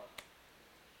 Jarrell?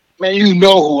 Man, you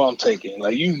know who I'm taking.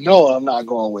 Like, you know I'm not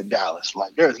going with Dallas.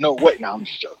 Like, there's no way. Now I'm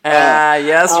just joking. Yeah,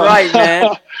 that's right,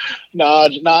 man.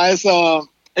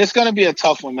 It's going to be a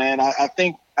tough one, man. I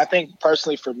think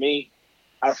personally for me,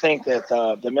 I think that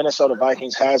the Minnesota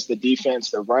Vikings has the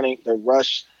defense, the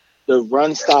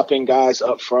run stopping guys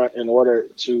up front in order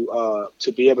to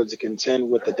be able to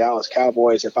contend with the Dallas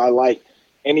Cowboys. If I like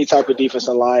any type of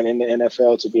defensive line in the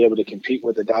NFL to be able to compete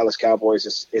with the Dallas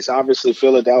Cowboys, it's obviously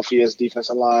Philadelphia's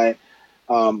defensive line.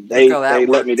 They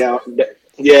let me down.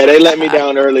 Yeah, they let me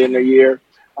down early in the year.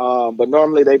 But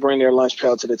normally they bring their lunch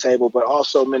pail to the table. But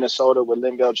also Minnesota with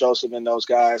Linval Joseph and those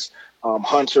guys,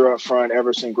 Hunter up front,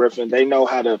 Everson Griffin, they know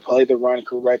how to play the run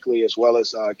correctly as well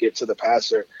as get to the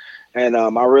passer. And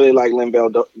I really like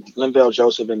Linval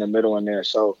Joseph in the middle in there.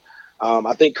 So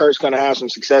I think Kurt's going to have some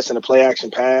success in the play action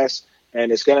pass,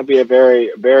 and it's going to be a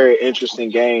very, very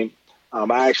interesting game.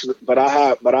 I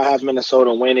have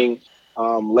Minnesota winning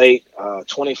late,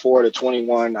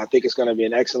 24-21. I think it's going to be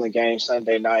an excellent game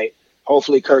Sunday night.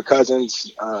 Hopefully Kirk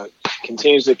Cousins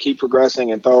continues to keep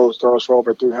progressing and throws for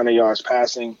over 300 yards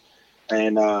passing,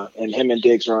 and him and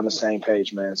Diggs are on the same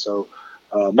page, man. So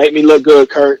make me look good,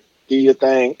 Kurt. Do your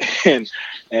thing, and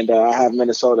I have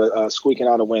Minnesota squeaking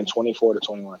out a win,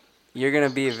 24-21. You're going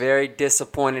to be a very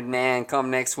disappointed man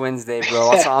come next Wednesday,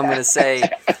 bro. That's all I'm going to say.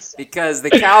 Because the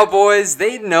Cowboys,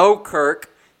 they know Kirk.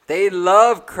 They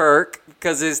love Kirk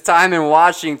because his time in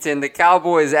Washington, the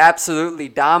Cowboys absolutely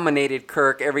dominated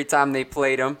Kirk every time they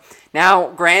played him. Now,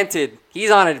 granted,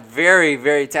 he's on a very,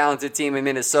 very talented team in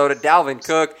Minnesota. Dalvin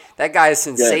Cook, that guy is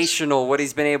sensational, what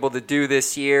he's been able to do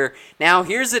this year. Now,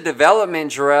 here's a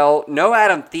development, Jarrell. No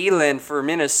Adam Thielen for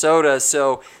Minnesota,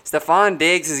 so Stephon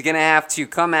Diggs is going to have to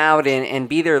come out and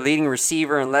be their leading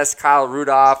receiver unless Kyle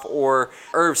Rudolph or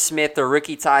Irv Smith, the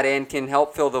rookie tight end, can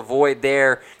help fill the void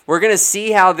there. We're going to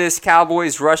see how this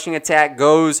Cowboys rushing attack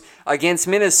goes against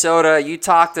Minnesota. You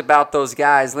talked about those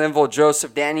guys, Linval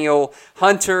Joseph, Daniel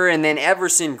Hunter, and then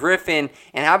Everson Griffin.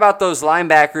 And how about those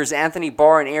linebackers, Anthony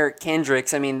Barr and Eric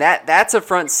Kendricks? I mean, that's a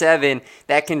front seven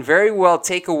that can very well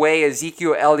take away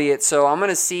Ezekiel Elliott. So I'm going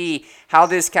to see how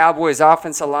this Cowboys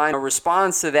offensive line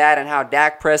responds to that and how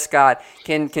Dak Prescott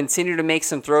can continue to make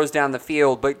some throws down the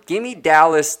field. But give me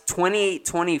Dallas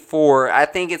 28-24. I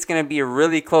think it's going to be a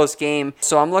really close game.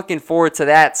 So I'm looking forward to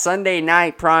that. Sunday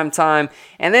night, prime time.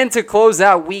 And then to close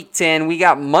out Week 10, we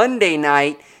got Monday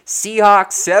night.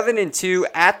 Seahawks 7-2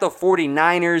 at the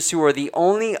 49ers, who are the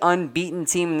only unbeaten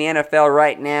team in the NFL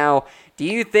right now. Do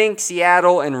you think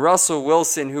Seattle and Russell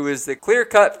Wilson, who is the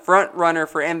clear-cut front runner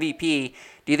for MVP,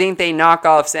 do you think they knock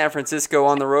off San Francisco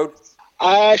on the road?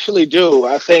 I actually do.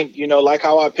 I think, like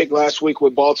how I picked last week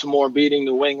with Baltimore beating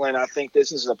New England, I think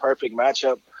this is a perfect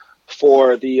matchup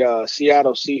for the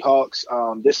Seattle Seahawks.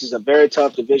 This is a very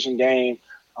tough division game.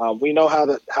 We know how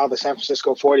the San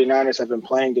Francisco 49ers have been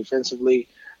playing defensively.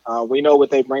 We know what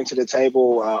they bring to the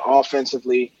table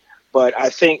offensively. But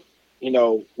I think,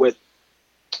 with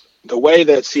the way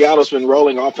that Seattle's been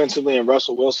rolling offensively and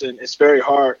Russell Wilson, it's very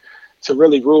hard to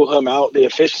really rule him out. The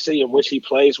efficiency in which he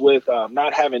plays with,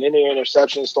 not having any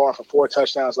interceptions, throwing for 4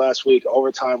 touchdowns last week,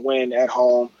 overtime win at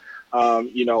home,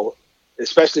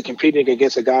 especially competing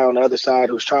against a guy on the other side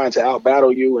who's trying to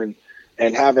outbattle you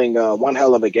and having one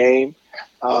hell of a game.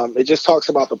 It just talks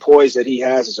about the poise that he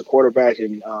has as a quarterback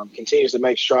and continues to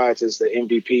make strides as the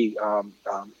MVP,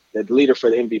 the leader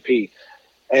for the MVP.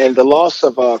 And the loss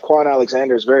of Quan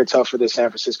Alexander is very tough for this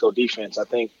San Francisco defense. I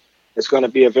think it's going to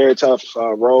be a very tough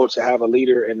road to have a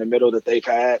leader in the middle that they've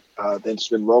had that's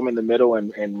been roaming the middle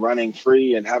and running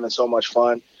free and having so much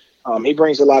fun. He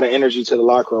brings a lot of energy to the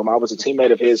locker room. I was a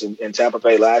teammate of his in Tampa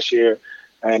Bay last year,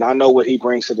 and I know what he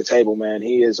brings to the table, man.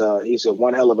 He's a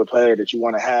one hell of a player that you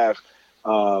want to have,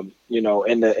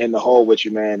 in the hole with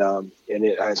you, man.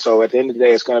 And so at the end of the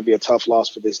day, it's going to be a tough loss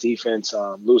for this defense,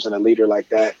 losing a leader like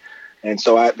that. And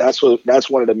so that's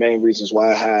one of the main reasons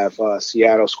why I have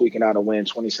Seattle squeaking out a win,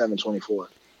 27-24.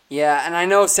 Yeah, and I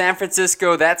know San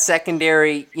Francisco, that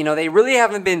secondary, they really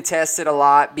haven't been tested a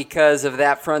lot because of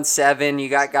that front seven. You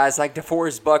got guys like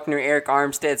DeForest Buckner, Eric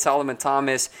Armstead, Solomon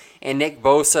Thomas, and Nick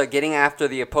Bosa getting after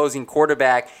the opposing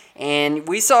quarterback. And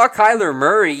we saw Kyler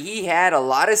Murray. He had a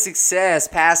lot of success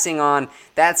passing on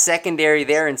that secondary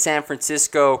there in San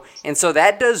Francisco. And so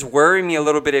that does worry me a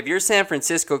little bit if you're San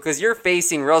Francisco, because you're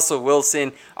facing Russell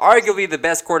Wilson, arguably the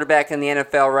best quarterback in the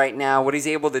NFL right now, what he's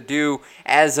able to do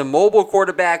as a mobile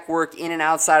quarterback, work in and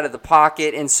outside of the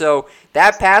pocket. And so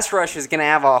that pass rush is going to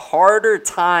have a harder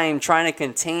time trying to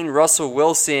contain Russell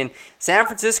Wilson. San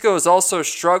Francisco has also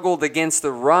struggled against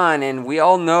the run, and we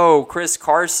all know Chris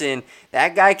Carson,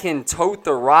 that guy can tote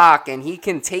the rock, and he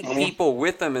can take people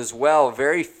with him as well.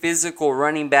 Very physical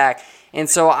running back. And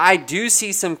so I do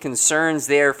see some concerns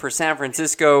there for San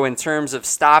Francisco in terms of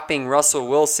stopping Russell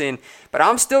Wilson. But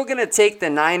I'm still going to take the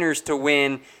Niners to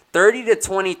win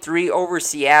 30-23 over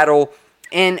Seattle.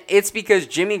 And it's because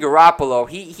Jimmy Garoppolo,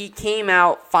 he came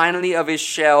out finally of his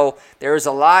shell. There was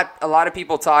a lot of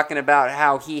people talking about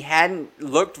how he hadn't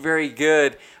looked very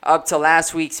good up to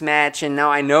last week's match. And now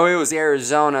I know it was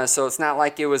Arizona, so it's not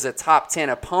like it was a top 10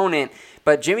 opponent.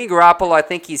 But Jimmy Garoppolo, I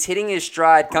think he's hitting his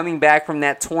stride coming back from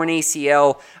that torn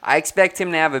ACL. I expect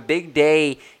him to have a big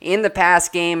day in the pass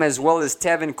game, as well as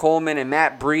Tevin Coleman and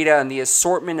Matt Breida and the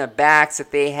assortment of backs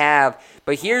that they have.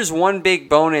 But here's one big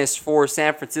bonus for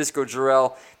San Francisco,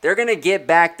 Jarrell. They're going to get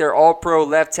back their all-pro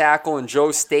left tackle in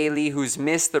Joe Staley, who's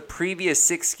missed the previous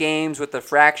 6 games with a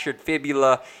fractured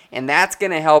fibula, and that's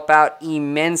going to help out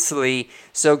immensely.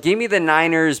 So give me the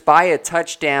Niners by a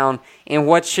touchdown in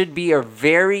what should be a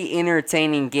very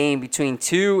entertaining game between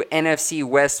two NFC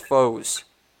West foes.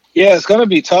 Yeah, it's going to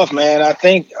be tough, man.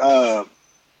 I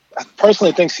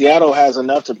personally think Seattle has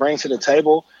enough to bring to the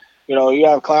table. You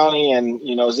have Clowney and,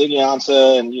 Ziggy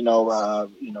Ansah and,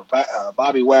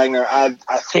 Bobby Wagner. I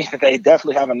think that they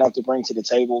definitely have enough to bring to the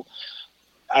table.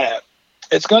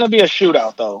 It's going to be a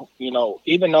shootout, though.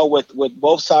 Even though with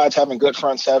both sides having good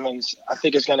front sevens, I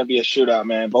think it's going to be a shootout,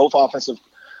 man. Both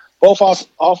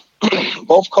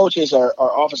coaches are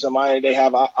offensive minded. They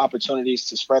have opportunities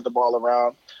to spread the ball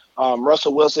around.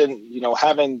 Russell Wilson,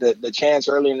 having the chance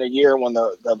early in the year when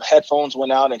the headphones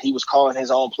went out and he was calling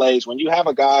his own plays. When you have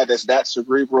a guy that's that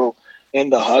cerebral in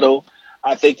the huddle,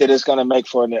 I think that it's going to make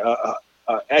for an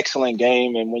excellent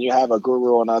game. And when you have a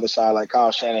guru on the other side like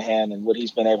Kyle Shanahan and what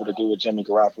he's been able to do with Jimmy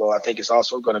Garoppolo, I think it's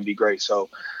also going to be great. So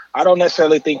I don't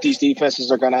necessarily think these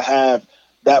defenses are going to have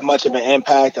that much of an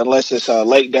impact unless it's a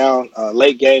late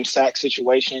game sack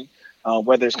situation,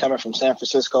 whether it's coming from San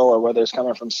Francisco or whether it's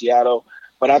coming from Seattle.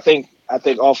 But I think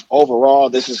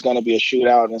overall this is going to be a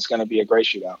shootout, and it's going to be a great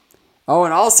shootout. Oh,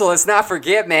 and also let's not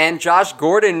forget, man, Josh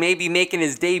Gordon may be making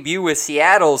his debut with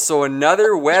Seattle, so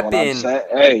another weapon.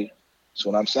 That's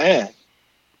what I'm saying.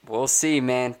 We'll see,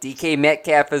 man. DK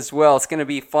Metcalf as well. It's going to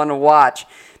be fun to watch.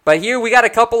 But here we got a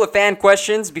couple of fan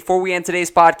questions before we end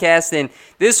today's podcast, and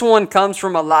this one comes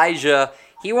from Elijah.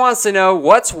 He wants to know,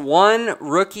 what's one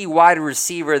rookie wide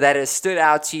receiver that has stood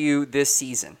out to you this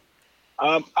season?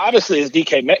 Obviously, it's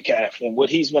DK Metcalf and what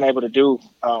he's been able to do,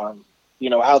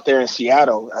 out there in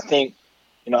Seattle. I think,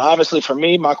 obviously for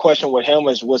me, my question with him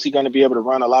was he going to be able to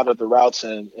run a lot of the routes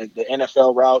and the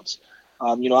NFL routes?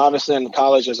 Obviously in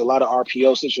college, there's a lot of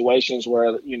RPO situations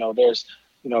where, there's,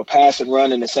 pass and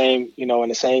run in the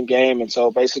same game. And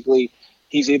so basically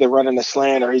he's either running a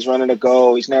slant or he's running a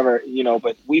go. He's never,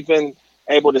 but we've been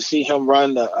able to see him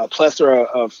run a plethora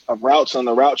of routes on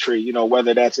the route tree,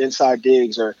 whether that's inside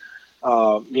digs or,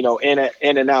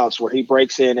 in and outs where he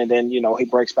breaks in and then, he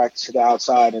breaks back to the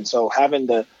outside. And so having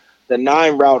the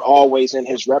 9 route always in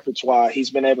his repertoire,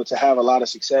 he's been able to have a lot of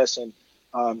success and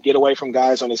get away from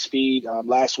guys on his speed.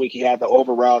 Last week he had the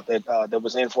over route that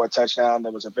was in for a touchdown.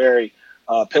 That was a very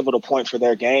pivotal point for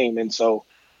their game. And so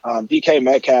DK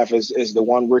Metcalf is the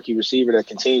one rookie receiver that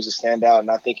continues to stand out.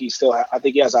 And I think he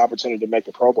has an opportunity to make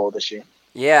the Pro Bowl this year.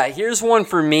 Yeah, here's one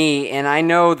for me, and I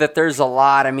know that there's a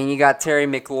lot. I mean, you got Terry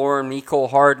McLaurin, Mecole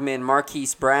Hardman,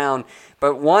 Marquise Brown,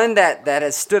 but one that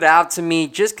has stood out to me,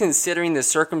 just considering the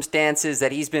circumstances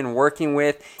that he's been working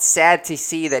with. Sad to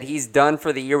see that he's done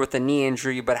for the year with a knee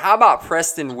injury, but how about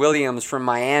Preston Williams from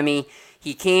Miami?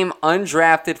 He came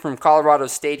undrafted from Colorado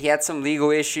State. He had some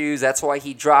legal issues. That's why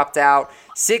he dropped out.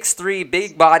 6'3",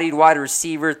 big-bodied wide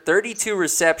receiver, 32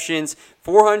 receptions,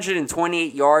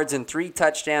 428 yards and 3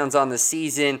 touchdowns on the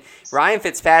season. Ryan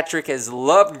Fitzpatrick has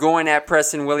loved going at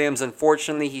Preston Williams.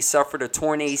 Unfortunately, he suffered a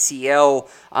torn ACL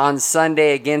on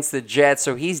Sunday against the Jets,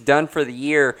 so he's done for the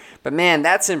year. But, man,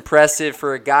 that's impressive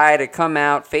for a guy to come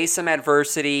out, face some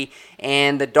adversity,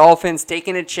 and the Dolphins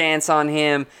taking a chance on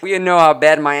him. We know how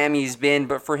bad Miami's been,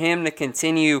 but for him to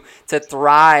continue to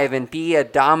thrive and be a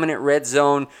dominant red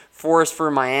zone force for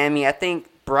Miami, I think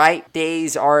bright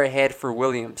days are ahead for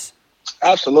Williams.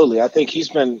 Absolutely. I think he's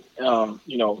been,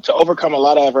 to overcome a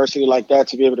lot of adversity like that,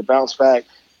 to be able to bounce back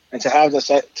and to have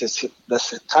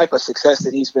the type of success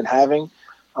that he's been having.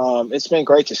 It's been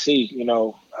great to see.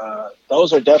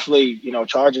 Those are definitely,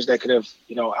 charges that could have,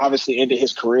 obviously ended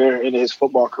his career, ended his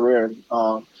football career.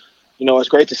 It's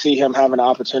great to see him having an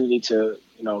opportunity to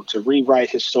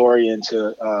rewrite his story and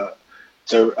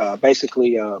to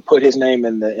basically put his name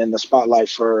in the spotlight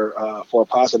for a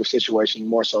positive situation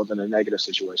more so than a negative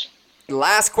situation.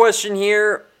 Last question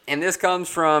here, and this comes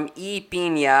from E.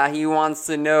 Pina. He wants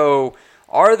to know,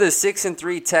 are the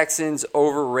 6-3 Texans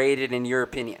overrated in your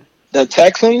opinion? The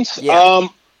Texans? Yeah.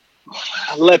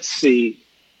 Let's see.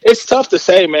 It's tough to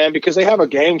say, man, because they have a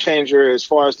game changer as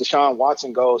far as Deshaun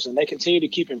Watson goes, and they continue to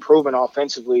keep improving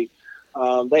offensively.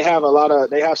 They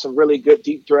have some really good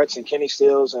deep threats in Kenny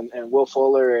Stills and Will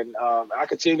Fuller, and I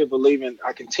continue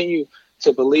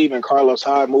to believe in Carlos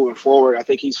Hyde moving forward. I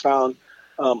think he's found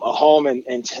a home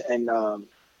in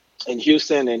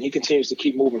Houston, and he continues to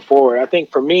keep moving forward. I think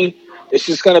for me, it's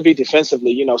just going to be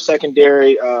defensively.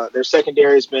 Secondary. Their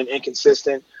secondary has been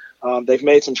inconsistent. They've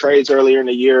made some trades earlier in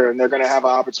the year, and they're going to have an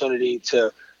opportunity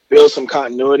to build some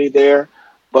continuity there.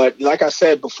 But like I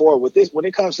said before, when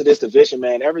it comes to this division,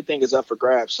 man, everything is up for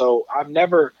grabs. So I've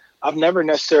never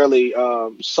necessarily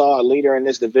saw a leader in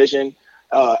this division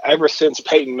ever since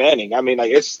Peyton Manning.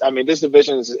 This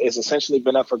division is essentially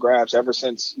been up for grabs ever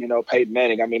since Peyton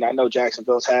Manning. I know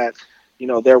Jacksonville's had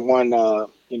their one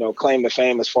claim to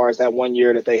fame as far as that 1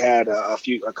 year that they had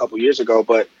a couple years ago,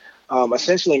 but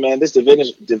essentially, man, this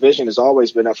division has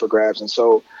always been up for grabs, and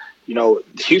so the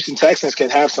Houston Texans can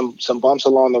have some bumps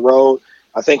along the road.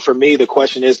 I think for me, the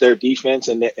question is their defense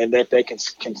and if they can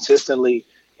consistently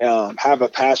have a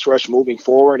pass rush moving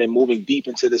forward and moving deep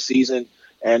into the season.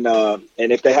 And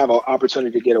if they have an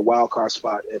opportunity to get a wild card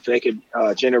spot, if they could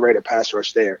generate a pass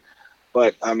rush there.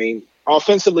 But,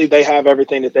 offensively, they have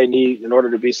everything that they need in order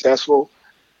to be successful.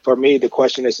 For me, the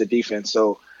question is the defense.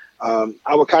 So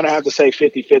I would kind of have to say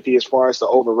 50-50 as far as the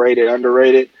overrated,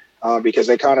 underrated, because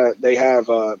they have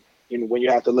when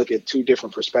you have to look at two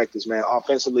different perspectives, man.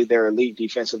 Offensively, they're elite.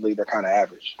 Defensively, they're kind of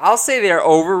average. I'll say they're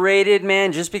overrated,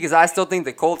 man, just because I still think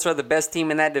the Colts are the best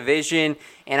team in that division.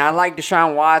 And I like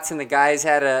Deshaun Watson. The guy's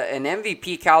had an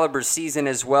MVP caliber season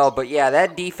as well. But, yeah,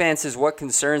 that defense is what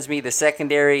concerns me. The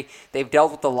secondary, they've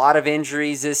dealt with a lot of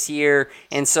injuries this year.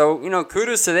 And so,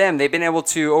 kudos to them. They've been able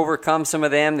to overcome some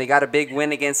of them. They got a big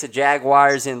win against the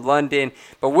Jaguars in London.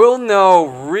 But we'll know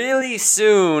really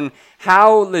soon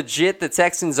how legit the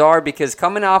Texans are, because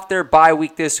coming off their bye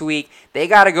week this week, they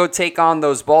got to go take on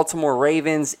those Baltimore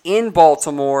Ravens in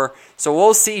Baltimore. So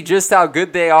we'll see just how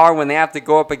good they are when they have to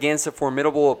go up against a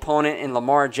formidable opponent in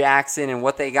Lamar Jackson and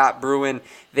what they got brewing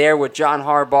there with John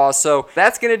Harbaugh. So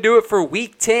that's going to do it for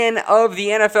Week 10 of the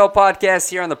NFL podcast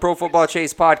here on the Pro Football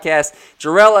Chase podcast.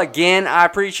 Jarrell, again, I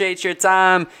appreciate your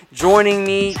time joining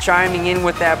me, chiming in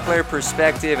with that player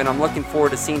perspective, and I'm looking forward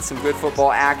to seeing some good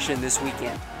football action this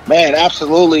weekend. Man,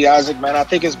 absolutely, Isaac, man. I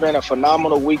think it's been a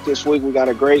phenomenal week this week. We got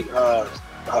a great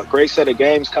set of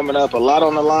games coming up, a lot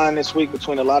on the line this week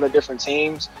between a lot of different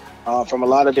teams from a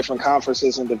lot of different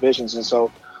conferences and divisions. And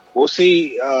so we'll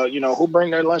see, who bring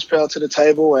their lunch pail to the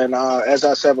table. And as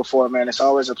I said before, man, it's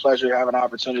always a pleasure to have an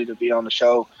opportunity to be on the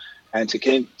show and to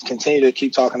continue to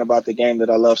keep talking about the game that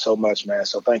I love so much, man.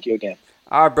 So thank you again.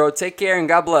 All right, bro. Take care and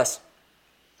God bless.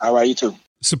 All right, you too.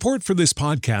 Support for this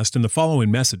podcast and the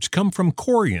following message come from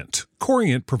Corient.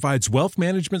 Corient provides wealth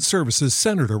management services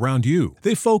centered around you.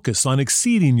 They focus on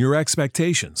exceeding your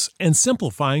expectations and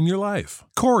simplifying your life.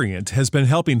 Corient has been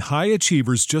helping high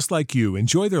achievers just like you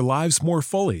enjoy their lives more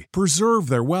fully, preserve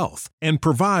their wealth, and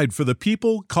provide for the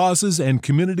people, causes, and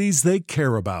communities they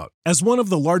care about. As one of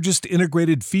the largest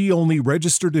integrated fee-only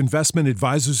registered investment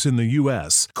advisors in the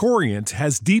U.S., Corient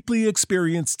has deeply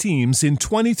experienced teams in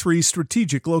 23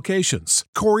 strategic locations.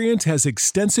 Corient has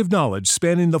extensive knowledge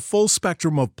spanning the full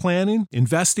spectrum of planning,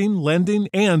 investing, lending,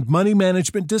 and money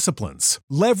management disciplines.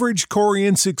 Leverage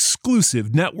Corient's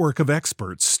exclusive network of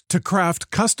experts to craft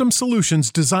custom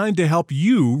solutions designed to help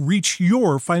you reach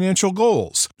your financial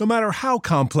goals, no matter how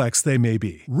complex they may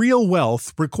be. Real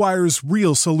wealth requires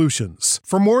real solutions.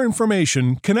 For more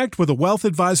information, connect with a wealth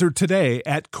advisor today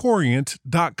at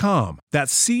Corient.com.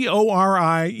 That's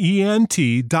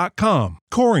Corient.com.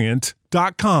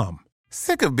 Corient.com.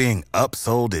 Sick of being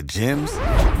upsold at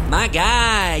gyms? My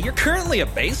guy, you're currently a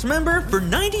base member? For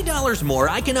 $90 more,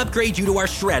 I can upgrade you to our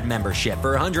Shred membership.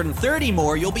 For $130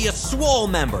 more, you'll be a Swole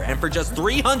member. And for just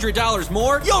 $300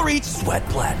 more, you'll reach Sweat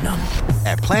Platinum.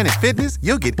 At Planet Fitness,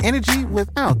 you'll get energy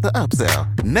without the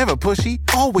upsell. Never pushy,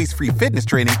 always free fitness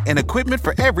training and equipment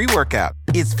for every workout.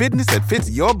 It's fitness that fits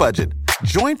your budget.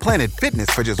 Join Planet Fitness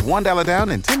for just $1 down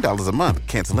and $10 a month.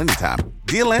 Cancel anytime.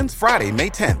 Deal ends Friday, May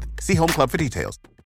 10th. See Home Club for details.